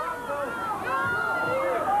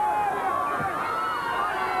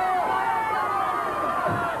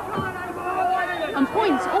 And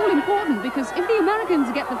points all important, because if the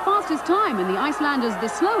Americans get the fastest time and the Icelanders the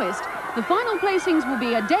slowest, the final placings will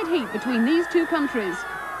be a dead heat between these two countries.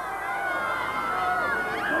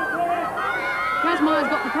 Kazmaier's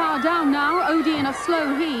got the power down now, O.D. in a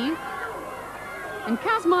slow heave. And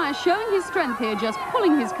Kazmaier showing his strength here, just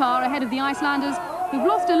pulling his car ahead of the Icelanders, who've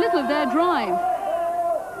lost a little of their drive.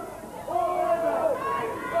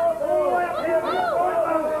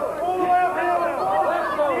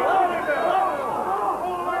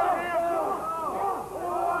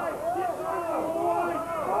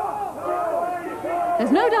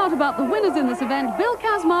 There's no doubt about the winners in this event, Bill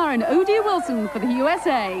Kazmaier and O.D. Wilson for the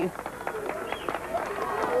USA.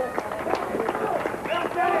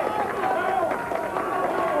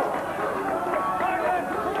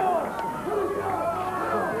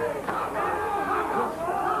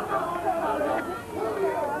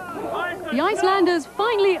 The Icelanders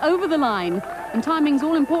finally over the line, and timing's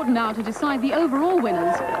all important now to decide the overall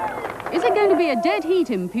winners. Is it going to be a dead heat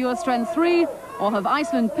in pure strength 3, or have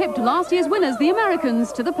Iceland pipped last year's winners, the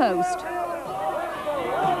Americans, to the post?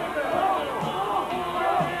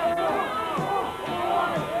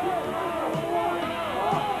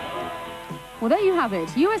 Well, there you have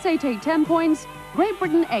it. USA take 10 points, Great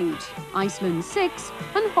Britain 8, Iceland 6,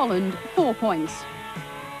 and Holland 4 points.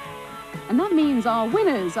 And that means our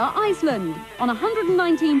winners are Iceland on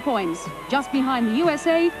 119 points, just behind the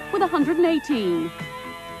USA with 118.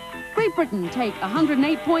 Great Britain take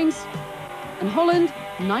 108 points, and Holland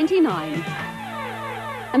 99.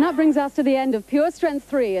 And that brings us to the end of Pure Strength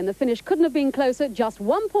 3, and the finish couldn't have been closer, just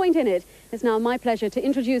 1 point in it. It's now my pleasure to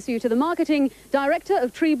introduce you to the Marketing Director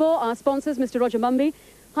of Trebor, our sponsors, Mr. Roger Mumby.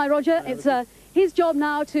 Hi, Roger. It's his job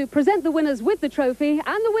now to present the winners with the trophy,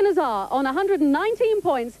 and the winners are, on 119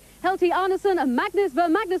 points, Helti Arnason and Magnus Ver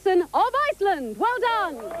Magnusson of Iceland. Well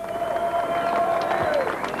done!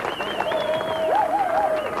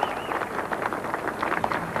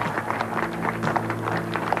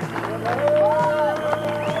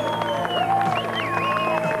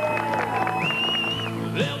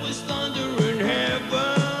 There was thunder in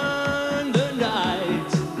heaven the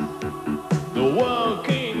night the world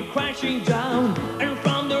came crashing down.